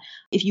in that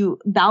if you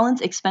balance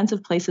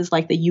expensive places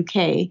like the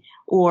UK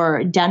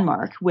or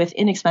Denmark with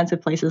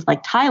inexpensive places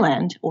like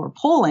Thailand or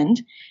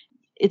Poland,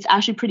 it's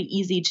actually pretty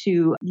easy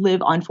to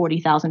live on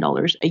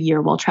 $40,000 a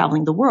year while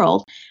traveling the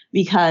world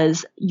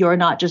because you're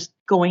not just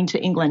going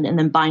to England and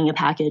then buying a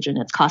package and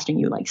it's costing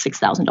you like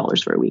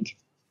 $6,000 for a week.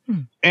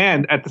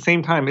 And at the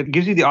same time, it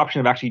gives you the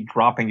option of actually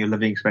dropping your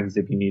living expenses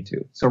if you need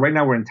to. So right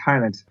now we're in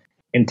Thailand.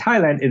 In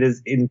Thailand, it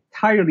is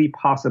entirely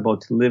possible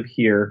to live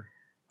here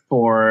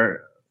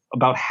for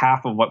about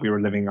half of what we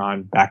were living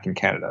on back in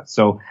Canada.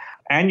 So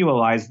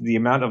annualize the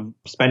amount of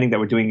spending that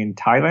we're doing in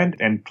Thailand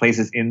and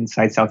places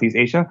inside Southeast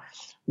Asia,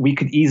 we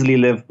could easily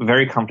live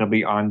very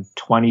comfortably on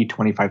 $20,000,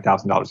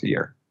 $25,000 a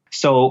year.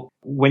 So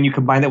when you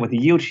combine that with the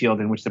yield shield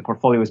in which the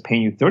portfolio is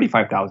paying you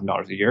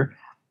 $35,000 a year,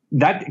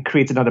 that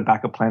creates another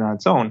backup plan on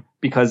its own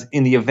because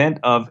in the event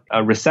of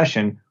a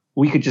recession,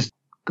 we could just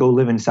go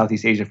live in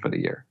Southeast Asia for the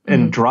year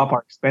and drop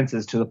our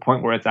expenses to the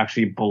point where it's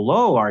actually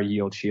below our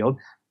yield shield,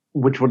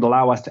 which would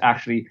allow us to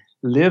actually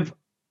live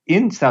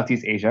in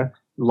Southeast Asia,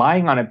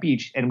 lying on a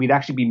beach, and we'd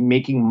actually be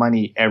making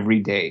money every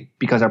day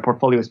because our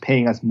portfolio is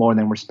paying us more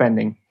than we're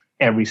spending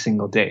every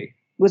single day.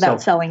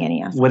 Without selling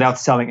any assets. Without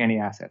selling any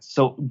assets.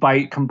 So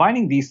by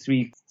combining these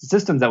three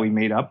systems that we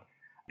made up,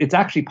 it's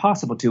actually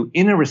possible to,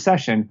 in a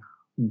recession,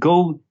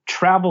 go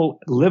travel,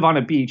 live on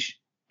a beach,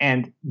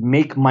 and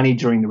make money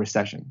during the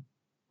recession.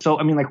 So,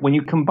 I mean, like when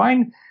you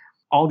combine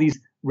all these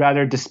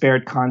rather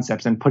disparate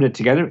concepts and put it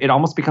together, it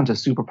almost becomes a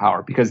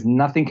superpower because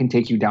nothing can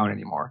take you down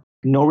anymore.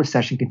 No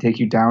recession can take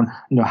you down.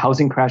 No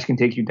housing crash can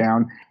take you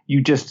down.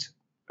 You just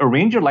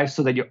arrange your life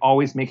so that you're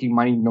always making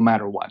money no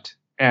matter what.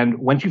 And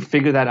once you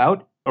figure that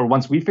out, or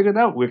once we figured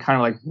out, we're kind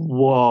of like,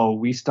 whoa,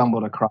 we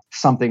stumbled across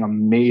something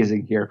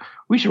amazing here.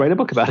 We should write a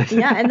book about it.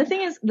 Yeah. And the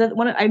thing is that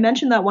I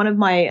mentioned that one of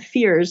my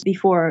fears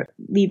before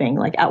leaving,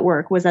 like at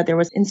work, was that there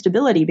was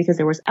instability because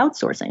there was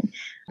outsourcing.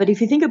 But if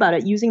you think about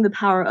it, using the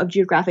power of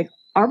geographic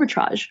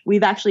arbitrage,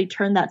 we've actually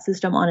turned that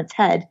system on its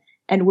head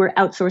and we're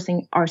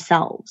outsourcing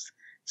ourselves.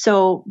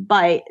 So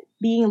by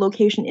being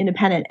location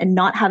independent and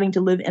not having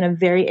to live in a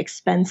very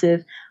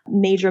expensive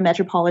major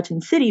metropolitan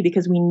city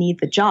because we need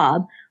the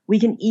job, we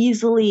can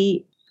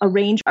easily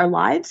arrange our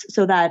lives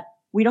so that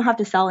we don't have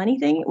to sell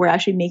anything. We're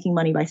actually making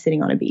money by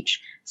sitting on a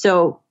beach.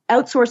 So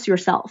outsource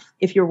yourself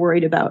if you're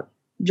worried about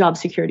job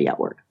security at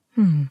work.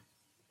 Well,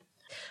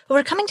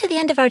 we're coming to the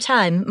end of our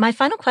time. My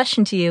final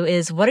question to you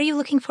is, what are you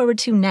looking forward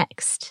to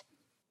next?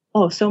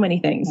 Oh, so many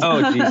things.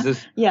 Oh,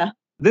 Jesus. Yeah.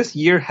 This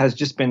year has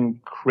just been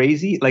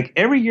crazy. Like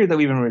every year that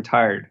we've been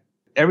retired,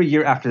 every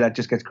year after that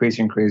just gets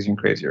crazier and crazier and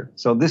crazier.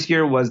 So this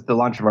year was the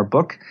launch of our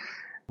book.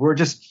 We're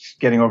just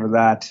getting over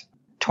that.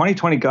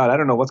 2020, God, I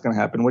don't know what's going to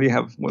happen. What do you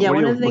have?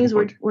 One of the things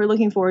we're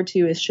looking forward to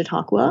is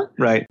Chautauqua.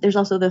 Right. There's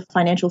also the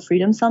Financial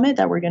Freedom Summit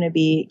that we're going to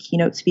be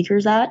keynote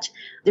speakers at.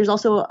 There's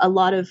also a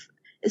lot of,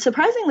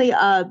 surprisingly,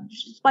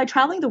 just by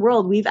traveling the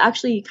world, we've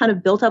actually kind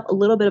of built up a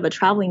little bit of a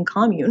traveling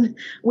commune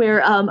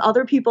where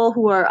other people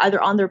who are either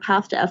on their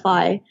path to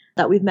FI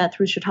that we've met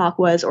through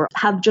Chautauquas or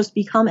have just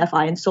become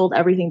FI and sold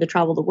everything to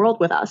travel the world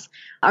with us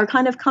are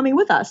kind of coming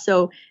with us.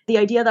 So the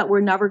idea that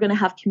we're never going to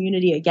have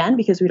community again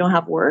because we don't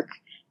have work,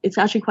 it's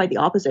actually quite the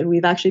opposite.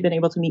 We've actually been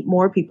able to meet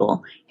more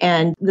people.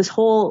 And this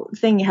whole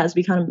thing has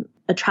become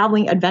a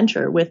traveling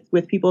adventure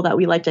with people that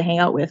we like to hang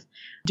out with,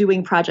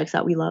 doing projects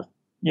that we love.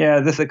 Yeah,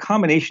 this is a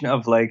combination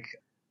of like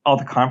all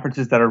the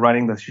conferences that are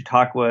running, the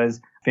Chautauquas,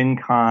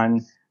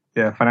 FinCon,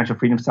 the Financial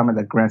Freedom Summit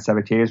that Grant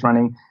Sabatier is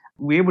running.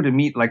 We were able to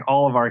meet like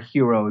all of our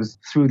heroes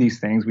through these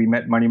things. We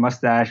met Money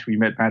Mustache, we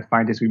met Matt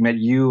Fintis, we met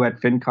you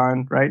at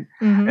FinCon, right?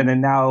 Mm-hmm. And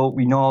then now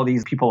we know all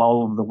these people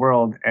all over the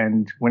world.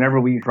 And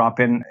whenever we drop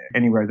in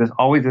anywhere, there's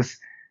always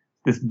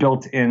this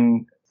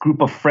built-in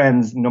group of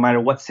friends, no matter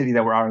what city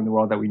that we are in the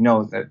world, that we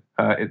know that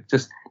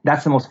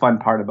that's the most fun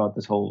part about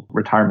this whole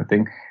retirement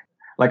thing.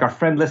 Like our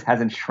friend list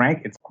hasn't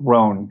shrank, it's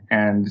grown,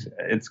 and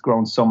it's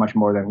grown so much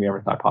more than we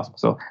ever thought possible.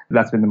 So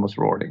that's been the most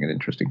rewarding and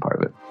interesting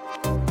part of it.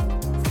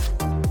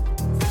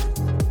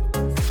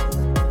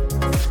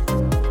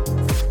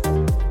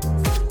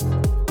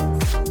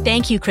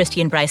 Thank you,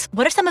 Christy and Bryce.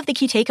 What are some of the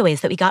key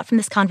takeaways that we got from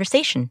this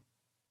conversation?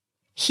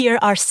 Here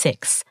are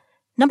 6.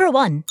 Number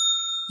 1,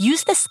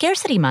 use the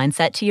scarcity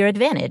mindset to your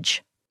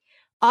advantage.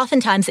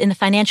 Oftentimes in the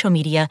financial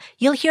media,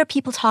 you'll hear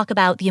people talk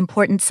about the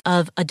importance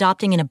of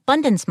adopting an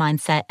abundance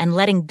mindset and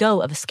letting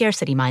go of a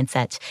scarcity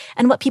mindset.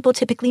 And what people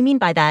typically mean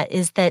by that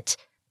is that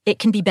it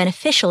can be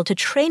beneficial to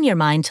train your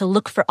mind to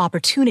look for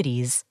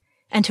opportunities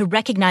and to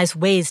recognize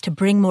ways to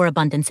bring more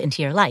abundance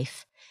into your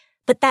life.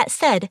 But that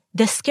said,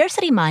 the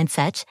scarcity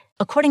mindset,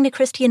 according to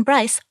Christy and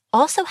Bryce,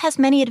 also has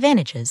many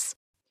advantages.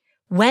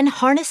 When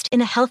harnessed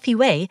in a healthy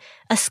way,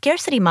 a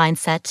scarcity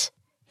mindset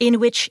in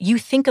which you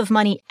think of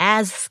money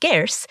as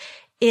scarce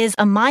is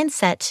a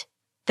mindset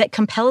that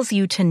compels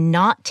you to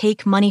not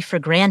take money for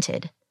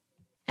granted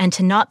and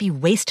to not be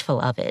wasteful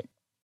of it.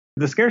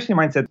 The scarcity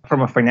mindset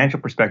from a financial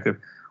perspective,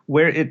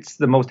 where it's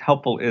the most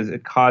helpful is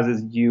it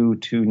causes you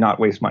to not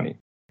waste money.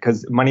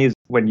 Because money is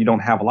when you don't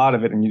have a lot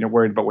of it and you're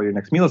worried about where your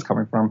next meal is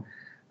coming from.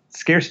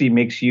 Scarcity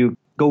makes you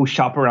go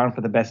shop around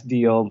for the best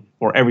deal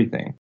for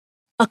everything.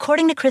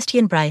 According to Christy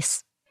and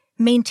Bryce,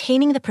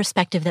 maintaining the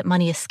perspective that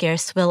money is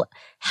scarce will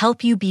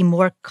help you be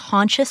more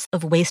conscious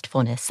of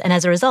wastefulness and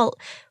as a result,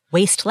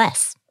 waste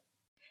less.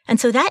 And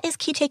so that is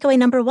key takeaway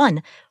number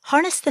 1.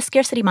 Harness the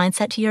scarcity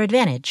mindset to your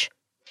advantage.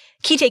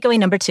 Key takeaway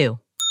number 2.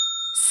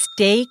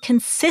 Stay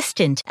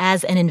consistent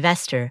as an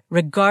investor,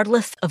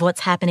 regardless of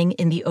what's happening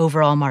in the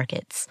overall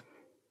markets.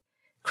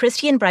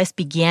 Christy and Bryce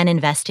began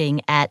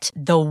investing at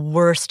the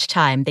worst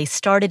time. They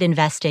started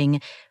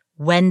investing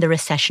when the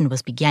recession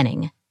was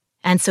beginning.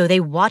 And so they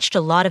watched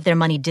a lot of their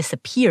money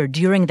disappear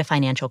during the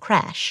financial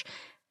crash.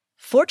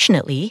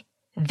 Fortunately,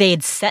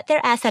 they'd set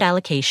their asset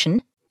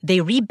allocation, they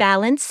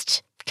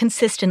rebalanced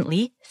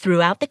consistently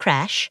throughout the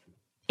crash,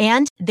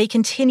 and they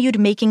continued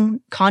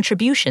making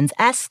contributions,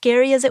 as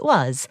scary as it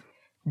was.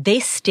 They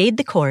stayed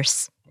the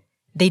course.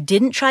 They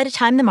didn't try to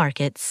time the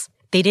markets.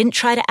 They didn't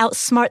try to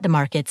outsmart the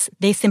markets.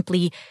 They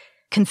simply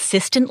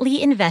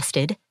consistently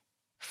invested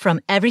from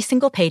every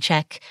single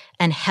paycheck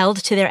and held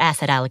to their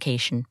asset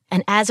allocation.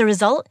 And as a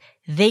result,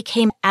 they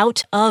came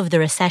out of the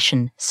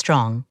recession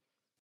strong.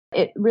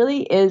 It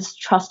really is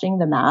trusting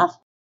the math.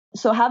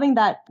 So having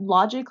that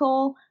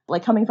logical,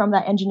 like coming from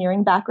that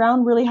engineering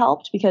background really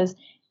helped, because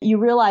you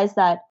realize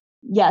that,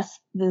 yes,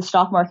 the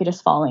stock market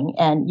is falling,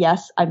 and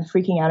yes, I'm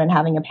freaking out and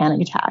having a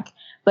panic attack.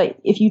 But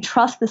if you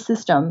trust the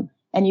system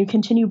and you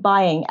continue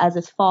buying as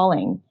it's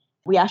falling,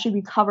 we actually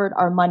recovered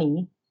our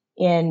money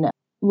in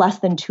less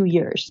than 2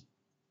 years.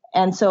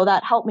 And so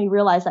that helped me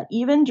realize that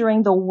even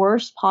during the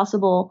worst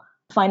possible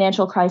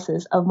financial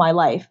crisis of my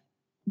life,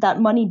 that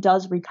money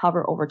does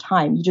recover over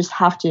time. You just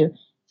have to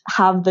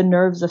have the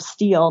nerves of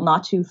steel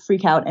not to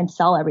freak out and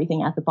sell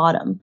everything at the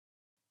bottom.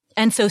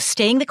 And so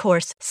staying the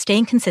course,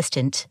 staying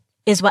consistent,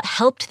 is what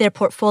helped their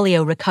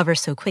portfolio recover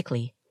so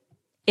quickly.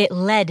 It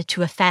led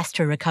to a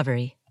faster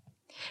recovery.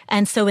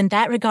 And so in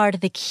that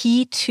regard, the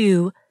key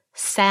to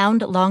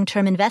sound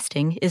long-term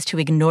investing is to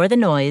ignore the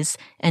noise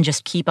and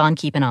just keep on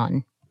keeping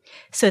on.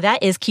 So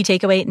that is key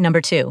takeaway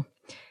number 2.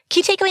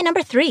 Key takeaway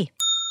number 3.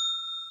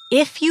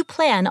 If you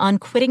plan on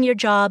quitting your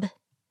job,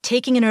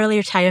 taking an early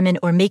retirement,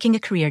 or making a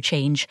career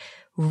change,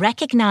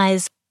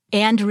 recognize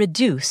and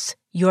reduce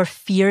your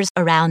fears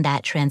around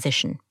that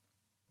transition.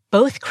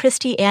 Both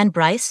Christy and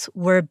Bryce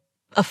were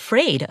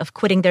afraid of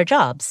quitting their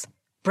jobs.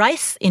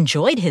 Bryce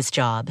enjoyed his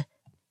job,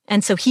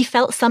 and so he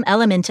felt some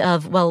element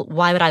of, well,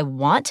 why would I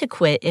want to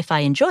quit if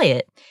I enjoy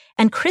it?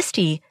 And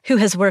Christy, who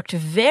has worked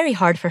very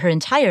hard for her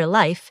entire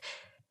life,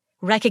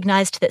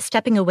 recognized that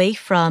stepping away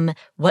from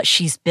what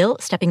she's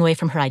built, stepping away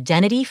from her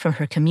identity, from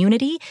her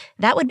community,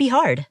 that would be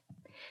hard.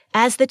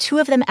 As the two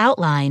of them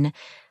outline,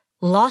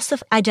 loss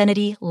of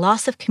identity,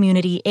 loss of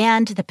community,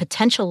 and the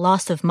potential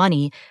loss of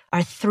money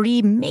are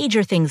three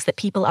major things that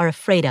people are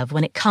afraid of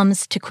when it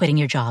comes to quitting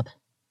your job.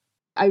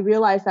 I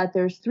realized that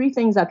there's three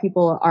things that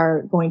people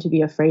are going to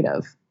be afraid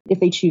of if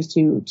they choose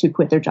to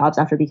quit their jobs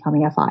after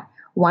becoming FI.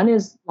 One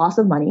is loss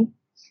of money.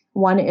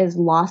 One is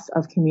loss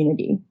of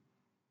community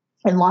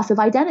and loss of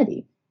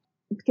identity.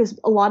 Because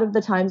a lot of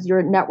the times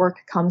your network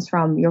comes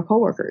from your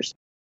coworkers.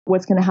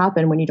 What's going to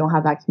happen when you don't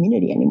have that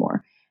community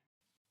anymore?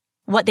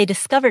 What they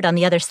discovered on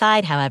the other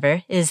side,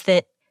 however, is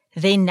that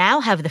they now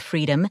have the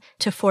freedom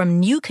to form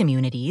new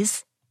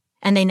communities,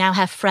 and they now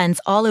have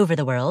friends all over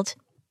the world,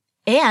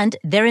 and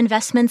their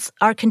investments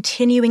are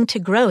continuing to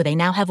grow. They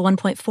now have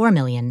 1.4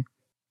 million,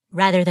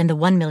 rather than the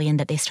 1 million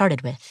that they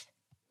started with.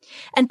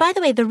 And by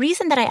the way, the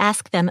reason that I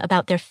asked them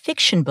about their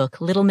fiction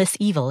book, Little Miss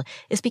Evil,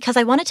 is because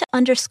I wanted to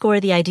underscore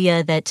the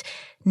idea that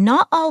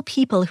not all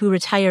people who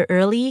retire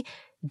early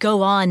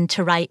go on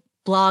to write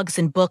blogs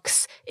and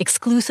books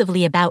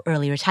exclusively about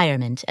early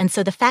retirement. And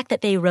so the fact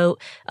that they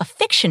wrote a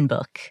fiction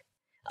book,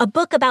 a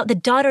book about the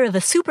daughter of a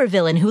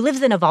supervillain who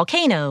lives in a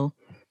volcano,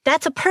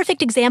 that's a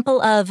perfect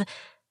example of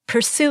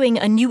pursuing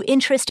a new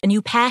interest, a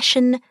new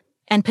passion,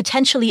 and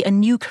potentially a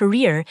new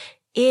career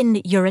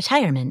in your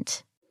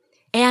retirement.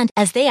 And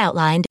as they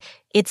outlined,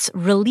 it's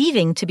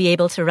relieving to be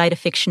able to write a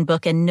fiction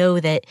book and know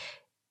that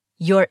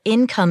your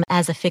income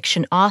as a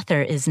fiction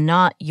author is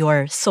not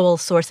your sole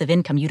source of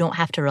income. You don't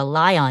have to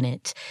rely on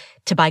it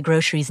to buy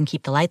groceries and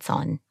keep the lights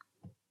on.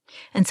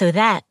 And so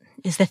that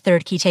is the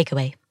third key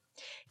takeaway.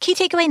 Key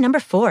takeaway number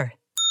 4.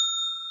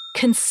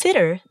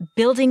 Consider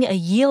building a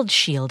yield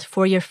shield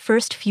for your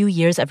first few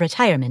years of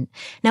retirement.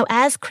 Now,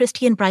 as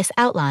Christy and Bryce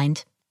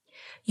outlined,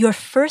 your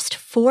first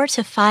 4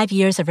 to 5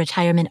 years of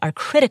retirement are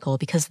critical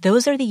because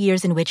those are the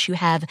years in which you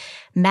have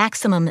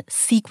maximum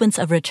sequence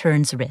of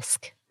returns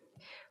risk.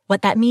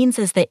 What that means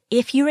is that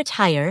if you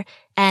retire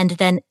and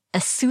then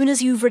as soon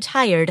as you've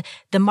retired,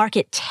 the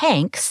market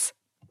tanks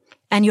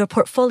and your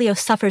portfolio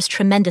suffers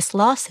tremendous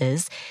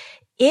losses,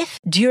 if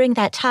during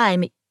that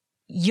time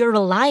you're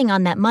relying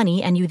on that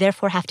money and you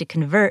therefore have to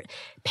convert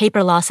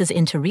paper losses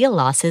into real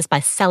losses by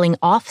selling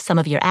off some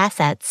of your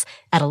assets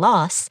at a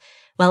loss,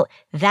 well,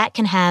 that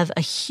can have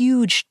a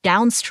huge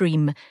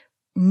downstream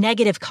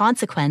negative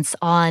consequence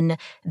on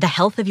the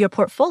health of your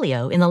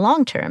portfolio in the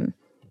long term.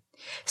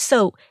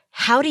 So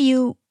how do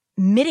you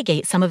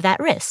mitigate some of that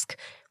risk?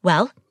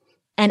 Well,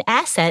 an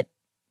asset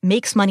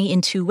makes money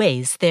in two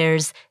ways.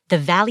 There's the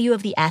value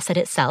of the asset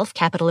itself,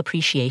 capital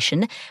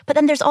appreciation, but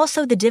then there's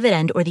also the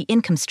dividend or the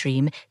income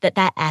stream that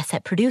that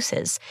asset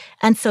produces.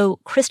 And so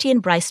Christy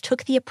and Bryce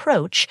took the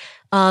approach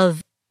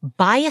of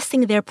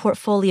biasing their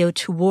portfolio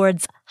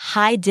towards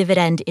high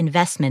dividend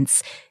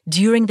investments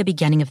during the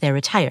beginning of their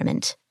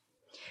retirement.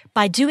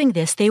 By doing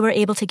this, they were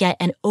able to get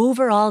an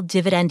overall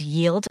dividend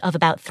yield of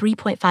about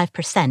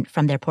 3.5%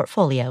 from their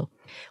portfolio.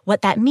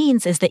 What that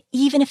means is that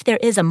even if there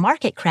is a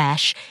market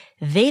crash,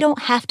 they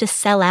don't have to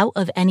sell out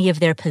of any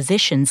of their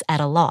positions at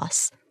a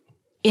loss.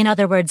 In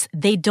other words,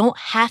 they don't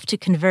have to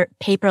convert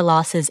paper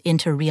losses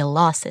into real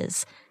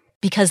losses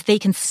because they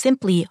can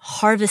simply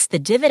harvest the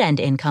dividend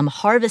income,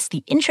 harvest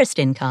the interest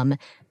income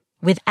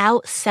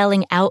without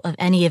selling out of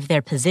any of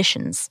their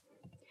positions.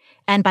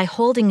 And by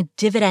holding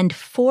dividend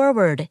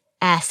forward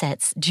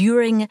assets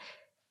during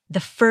the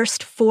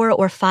first 4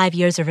 or 5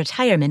 years of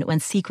retirement,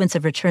 when sequence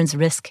of returns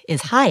risk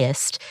is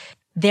highest,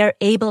 they're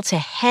able to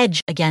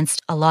hedge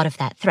against a lot of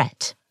that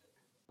threat.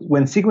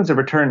 When sequence of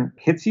return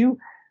hits you,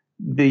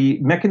 the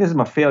mechanism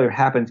of failure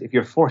happens if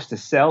you're forced to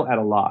sell at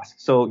a loss.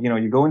 So,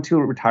 you go into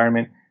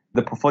retirement,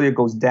 the portfolio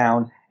goes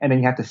down, and then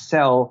you have to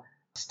sell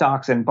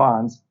stocks and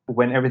bonds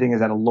when everything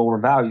is at a lower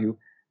value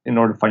in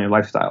order to fund your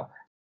lifestyle.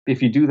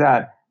 If you do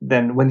that,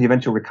 then when the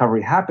eventual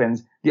recovery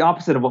happens, the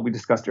opposite of what we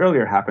discussed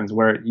earlier happens,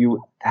 where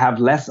you have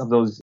less of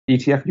those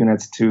ETF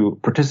units to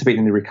participate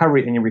in the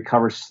recovery and you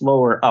recover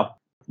slower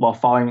up while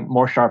falling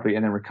more sharply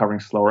and then recovering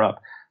slower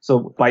up.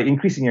 So by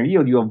increasing your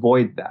yield, you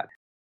avoid that.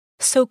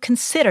 So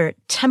consider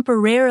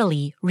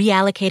temporarily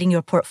reallocating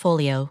your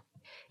portfolio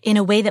in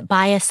a way that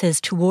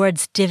biases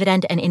towards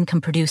dividend and income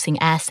producing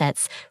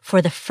assets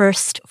for the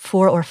first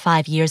 4 or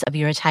 5 years of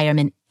your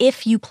retirement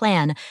if you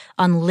plan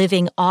on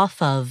living off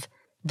of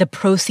the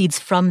proceeds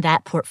from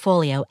that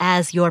portfolio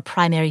as your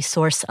primary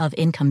source of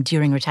income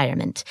during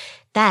retirement.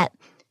 That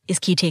is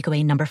key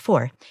takeaway number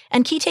 4.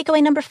 And key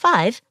takeaway number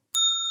 5,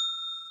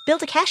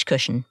 build a cash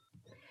cushion.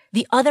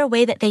 The other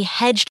way that they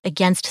hedged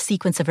against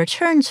sequence of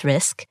returns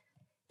risk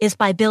is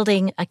by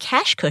building a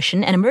cash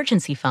cushion, an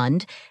emergency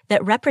fund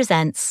that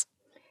represents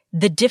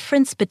the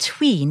difference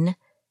between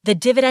the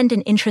dividend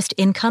and interest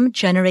income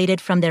generated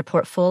from their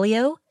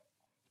portfolio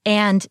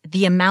and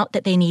the amount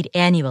that they need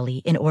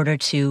annually in order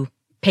to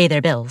pay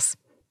their bills.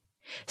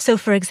 So,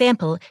 for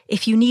example,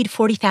 if you need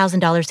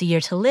 $40,000 a year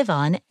to live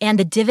on and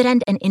the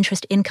dividend and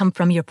interest income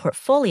from your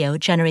portfolio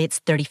generates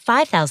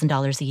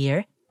 $35,000 a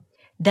year,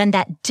 then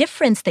that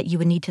difference that you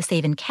would need to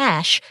save in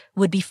cash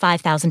would be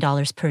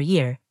 $5,000 per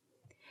year.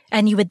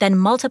 And you would then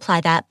multiply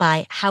that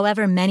by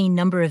however many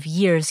number of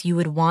years you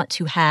would want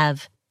to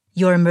have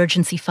your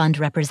emergency fund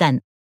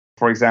represent.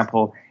 For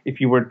example, if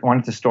you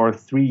wanted to store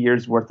 3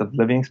 years worth of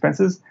living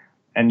expenses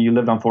and you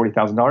lived on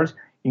 $40,000,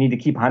 you need to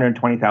keep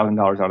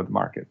 $120,000 out of the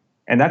market.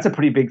 And that's a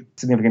pretty big,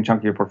 significant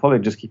chunk of your portfolio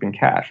just keeping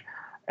cash.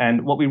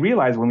 And what we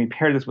realized when we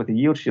pair this with a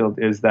yield shield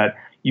is that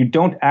you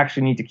don't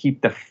actually need to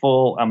keep the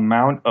full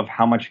amount of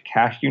how much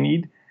cash you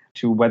need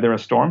to weather a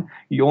storm.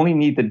 You only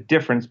need the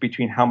difference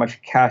between how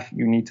much cash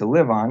you need to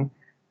live on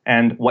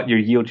and what your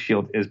yield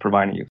shield is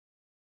providing you.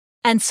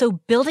 And so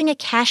building a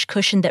cash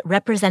cushion that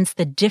represents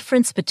the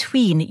difference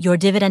between your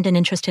dividend and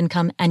interest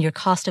income and your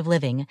cost of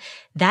living,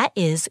 that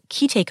is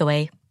key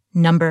takeaway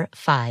number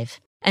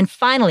 5. And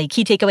finally,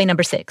 key takeaway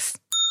number 6.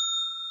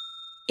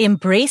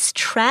 Embrace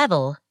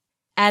travel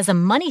as a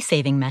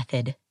money-saving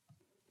method.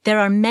 There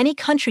are many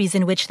countries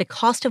in which the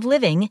cost of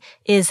living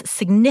is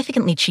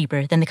significantly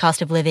cheaper than the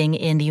cost of living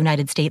in the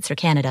United States or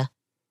Canada.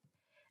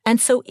 And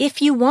so if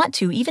you want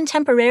to, even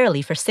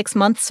temporarily for 6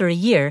 months or a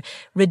year,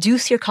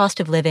 reduce your cost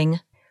of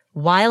living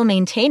while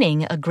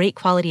maintaining a great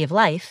quality of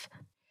life,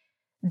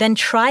 then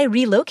try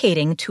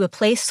relocating to a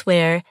place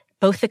where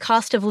both the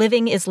cost of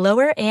living is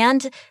lower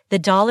and the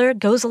dollar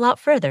goes a lot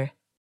further.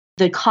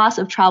 The cost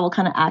of travel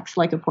kind of acts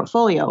like a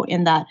portfolio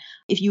in that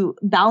if you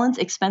balance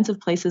expensive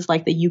places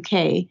like the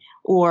UK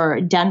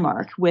or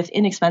Denmark with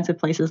inexpensive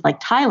places like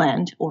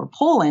Thailand or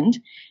Poland,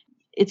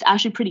 it's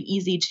actually pretty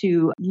easy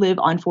to live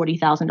on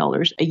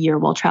 $40,000 a year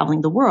while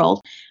traveling the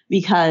world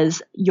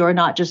because you're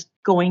not just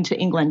going to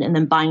England and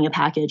then buying a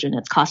package and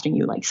it's costing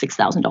you like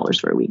 $6,000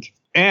 for a week.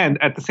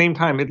 And at the same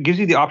time, it gives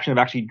you the option of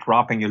actually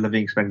dropping your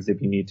living expenses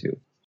if you need to.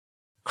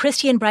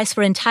 Christy and Bryce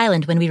were in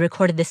Thailand when we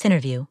recorded this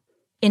interview.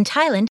 In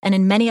Thailand and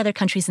in many other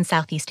countries in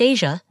Southeast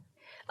Asia,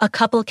 a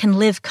couple can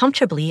live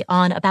comfortably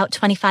on about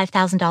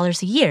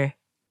 $25,000 a year,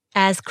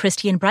 as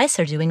Christy and Bryce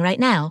are doing right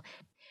now.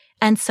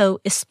 And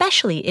so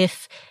especially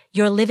if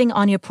you're living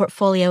on your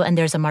portfolio and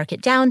there's a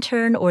market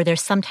downturn or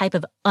there's some type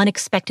of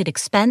unexpected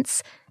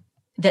expense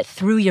that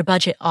threw your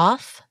budget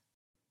off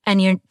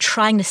and you're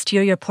trying to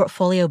steer your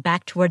portfolio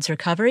back towards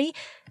recovery,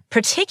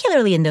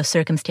 particularly in those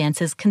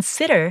circumstances,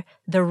 consider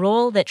the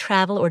role that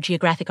travel or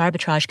geographic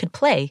arbitrage could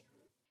play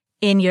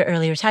in your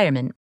early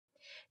retirement.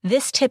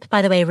 This tip,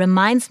 by the way,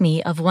 reminds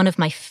me of one of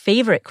my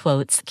favorite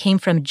quotes, came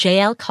from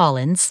J.L.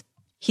 Collins.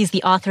 He's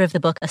the author of the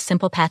book A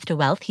Simple Path to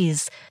Wealth.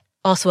 He's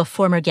also a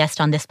former guest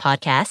on this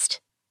podcast.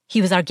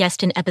 He was our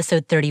guest in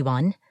episode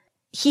 31.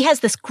 He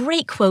has this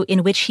great quote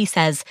in which he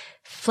says,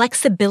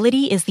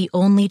 "Flexibility is the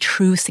only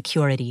true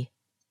security."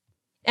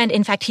 And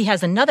in fact, he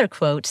has another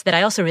quote that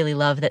I also really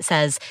love that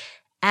says,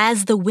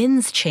 "As the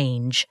winds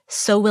change,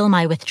 so will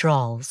my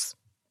withdrawals."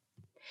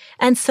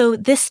 And so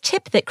this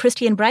tip that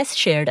Christy and Bryce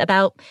shared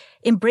about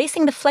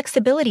embracing the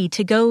flexibility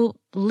to go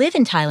live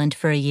in Thailand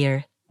for a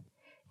year,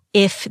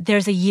 if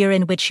there's a year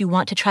in which you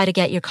want to try to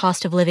get your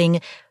cost of living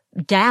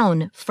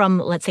down from,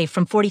 let's say,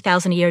 from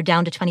 $40,000 a year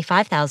down to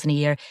 $25,000 a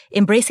year,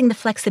 embracing the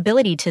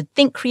flexibility to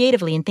think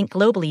creatively and think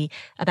globally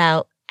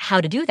about how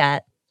to do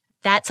that,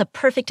 that's a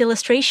perfect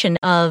illustration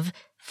of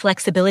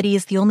flexibility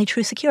is the only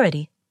true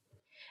security.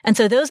 And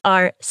so those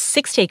are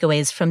 6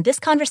 takeaways from this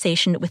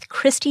conversation with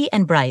Christy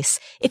and Bryce.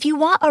 If you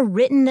want a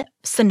written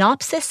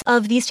synopsis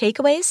of these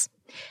takeaways,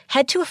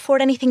 head to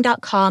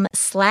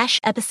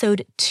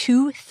affordanything.com/episode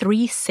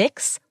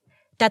 236.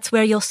 That's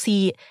where you'll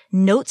see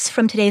notes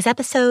from today's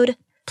episode,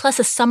 plus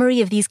a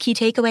summary of these key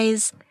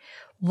takeaways.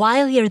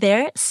 While you're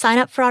there, sign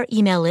up for our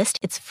email list.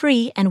 It's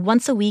free, and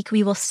once a week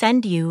we will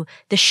send you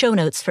the show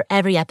notes for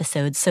every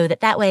episode so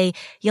that way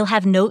you'll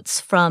have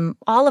notes from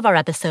all of our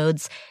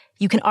episodes.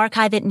 You can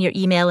archive it in your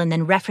email and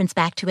then reference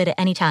back to it at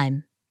any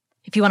time.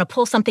 If you want to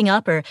pull something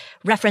up or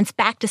reference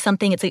back to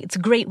something, it's a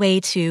great way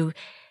to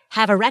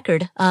have a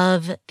record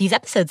of these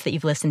episodes that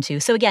you've listened to.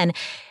 So again,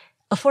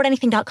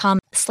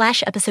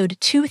 affordanything.com/episode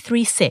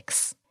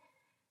 236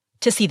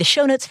 to see the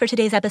show notes for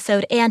today's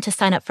episode and to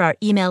sign up for our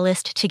email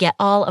list to get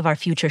all of our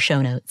future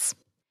show notes.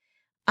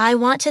 I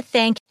want to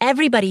thank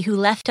everybody who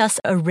left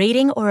us a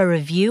rating or a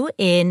review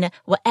in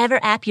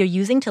whatever app you're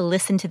using to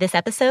listen to this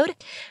episode.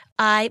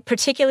 I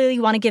particularly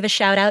want to give a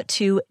shout out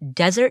to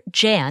Desert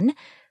Jan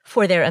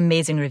for their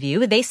amazing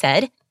review. They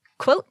said,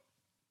 quote,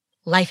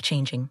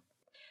 "Life-changing.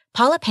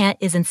 Paula Pant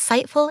is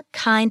insightful,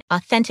 kind,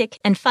 authentic,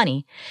 and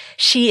funny.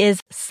 She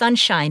is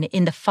sunshine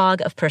in the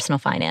fog of personal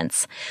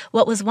finance.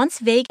 What was once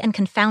vague and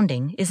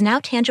confounding is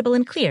now tangible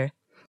and clear.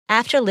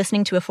 After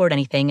listening to Afford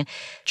Anything,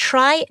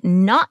 try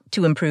not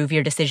to improve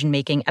your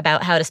decision-making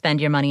about how to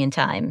spend your money and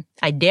time.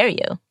 I dare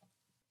you."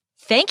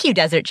 Thank you,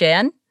 Desert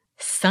Jan.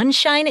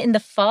 Sunshine in the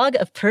fog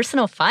of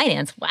personal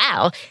finance.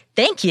 Wow.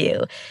 Thank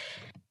you.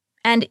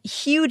 And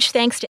huge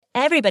thanks to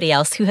everybody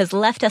else who has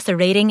left us a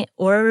rating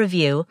or a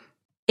review.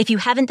 If you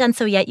haven't done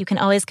so yet, you can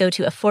always go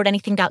to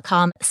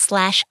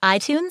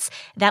affordanything.com/iTunes.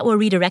 That will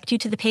redirect you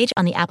to the page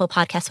on the Apple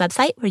Podcast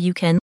website where you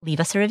can leave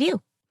us a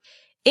review.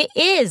 It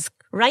is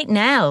right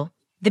now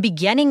the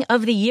beginning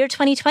of the year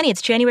 2020.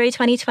 It's January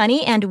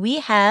 2020, and we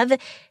have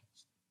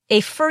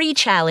a free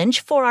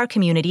challenge for our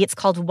community. It's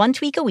called One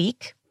Tweak a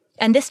Week.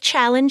 And this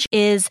challenge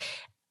is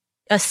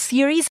a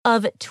series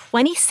of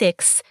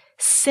 26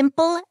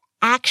 simple,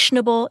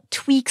 actionable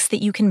tweaks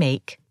that you can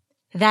make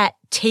that,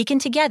 taken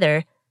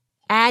together,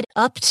 add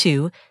up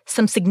to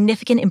some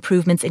significant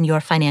improvements in your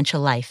financial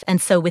life.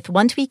 And so with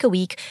One Tweak a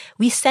Week,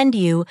 we send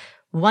you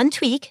one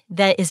tweak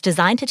that is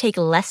designed to take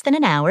less than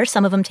an hour.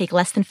 Some of them take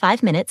less than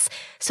 5 minutes.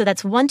 So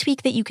that's one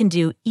tweak that you can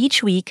do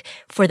each week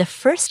for the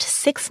first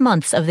 6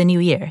 months of the new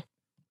year.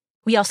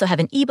 We also have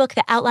an ebook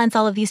that outlines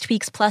all of these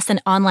tweaks, plus an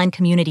online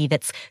community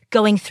that's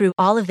going through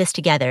all of this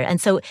together.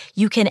 And so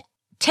you can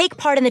take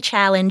part in the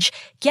challenge,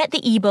 get the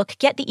ebook,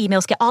 get the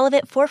emails, get all of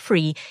it for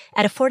free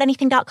at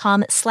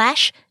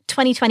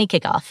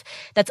affordanything.com/2020kickoff.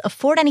 That's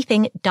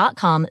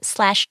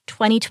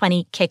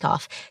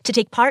affordanything.com/2020kickoff to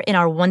take part in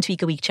our One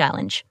Tweak a Week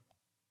challenge.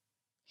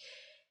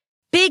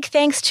 Big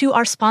thanks to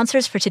our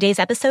sponsors for today's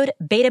episode,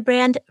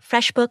 Betabrand,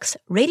 FreshBooks,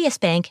 Radius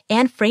Bank,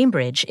 and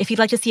FrameBridge. If you'd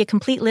like to see a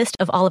complete list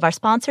of all of our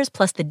sponsors,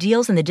 plus the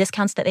deals and the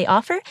discounts that they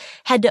offer,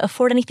 head to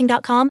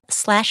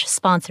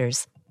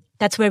affordanything.com/sponsors.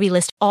 That's where we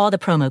list all the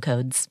promo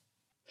codes.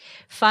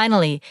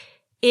 Finally,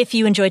 if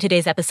you enjoyed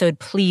today's episode,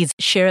 please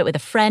share it with a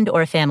friend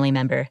or a family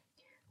member.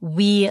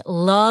 We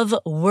love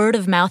word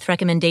of mouth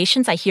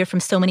recommendations. I hear from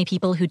so many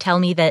people who tell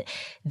me that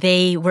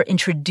they were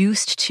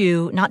introduced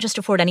to not just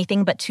Afford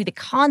Anything, but to the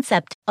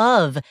concept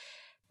of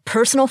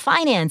personal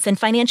finance and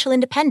financial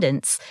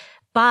independence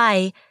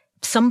by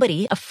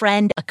somebody, a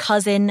friend, a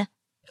cousin,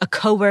 a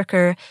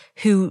coworker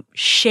who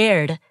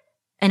shared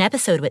an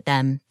episode with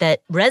them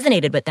that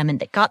resonated with them and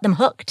that got them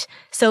hooked.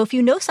 So if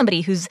you know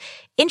somebody who's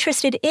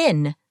interested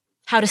in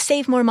how to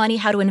save more money,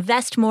 how to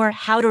invest more,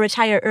 how to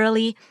retire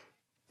early,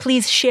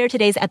 please share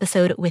today's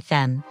episode with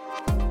them.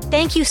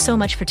 Thank you so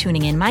much for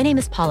tuning in. My name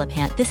is Paula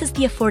Pant. This is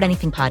the Afford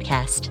Anything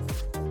podcast.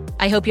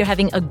 I hope you're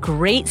having a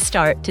great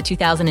start to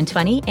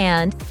 2020,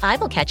 and I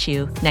will catch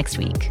you next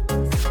week.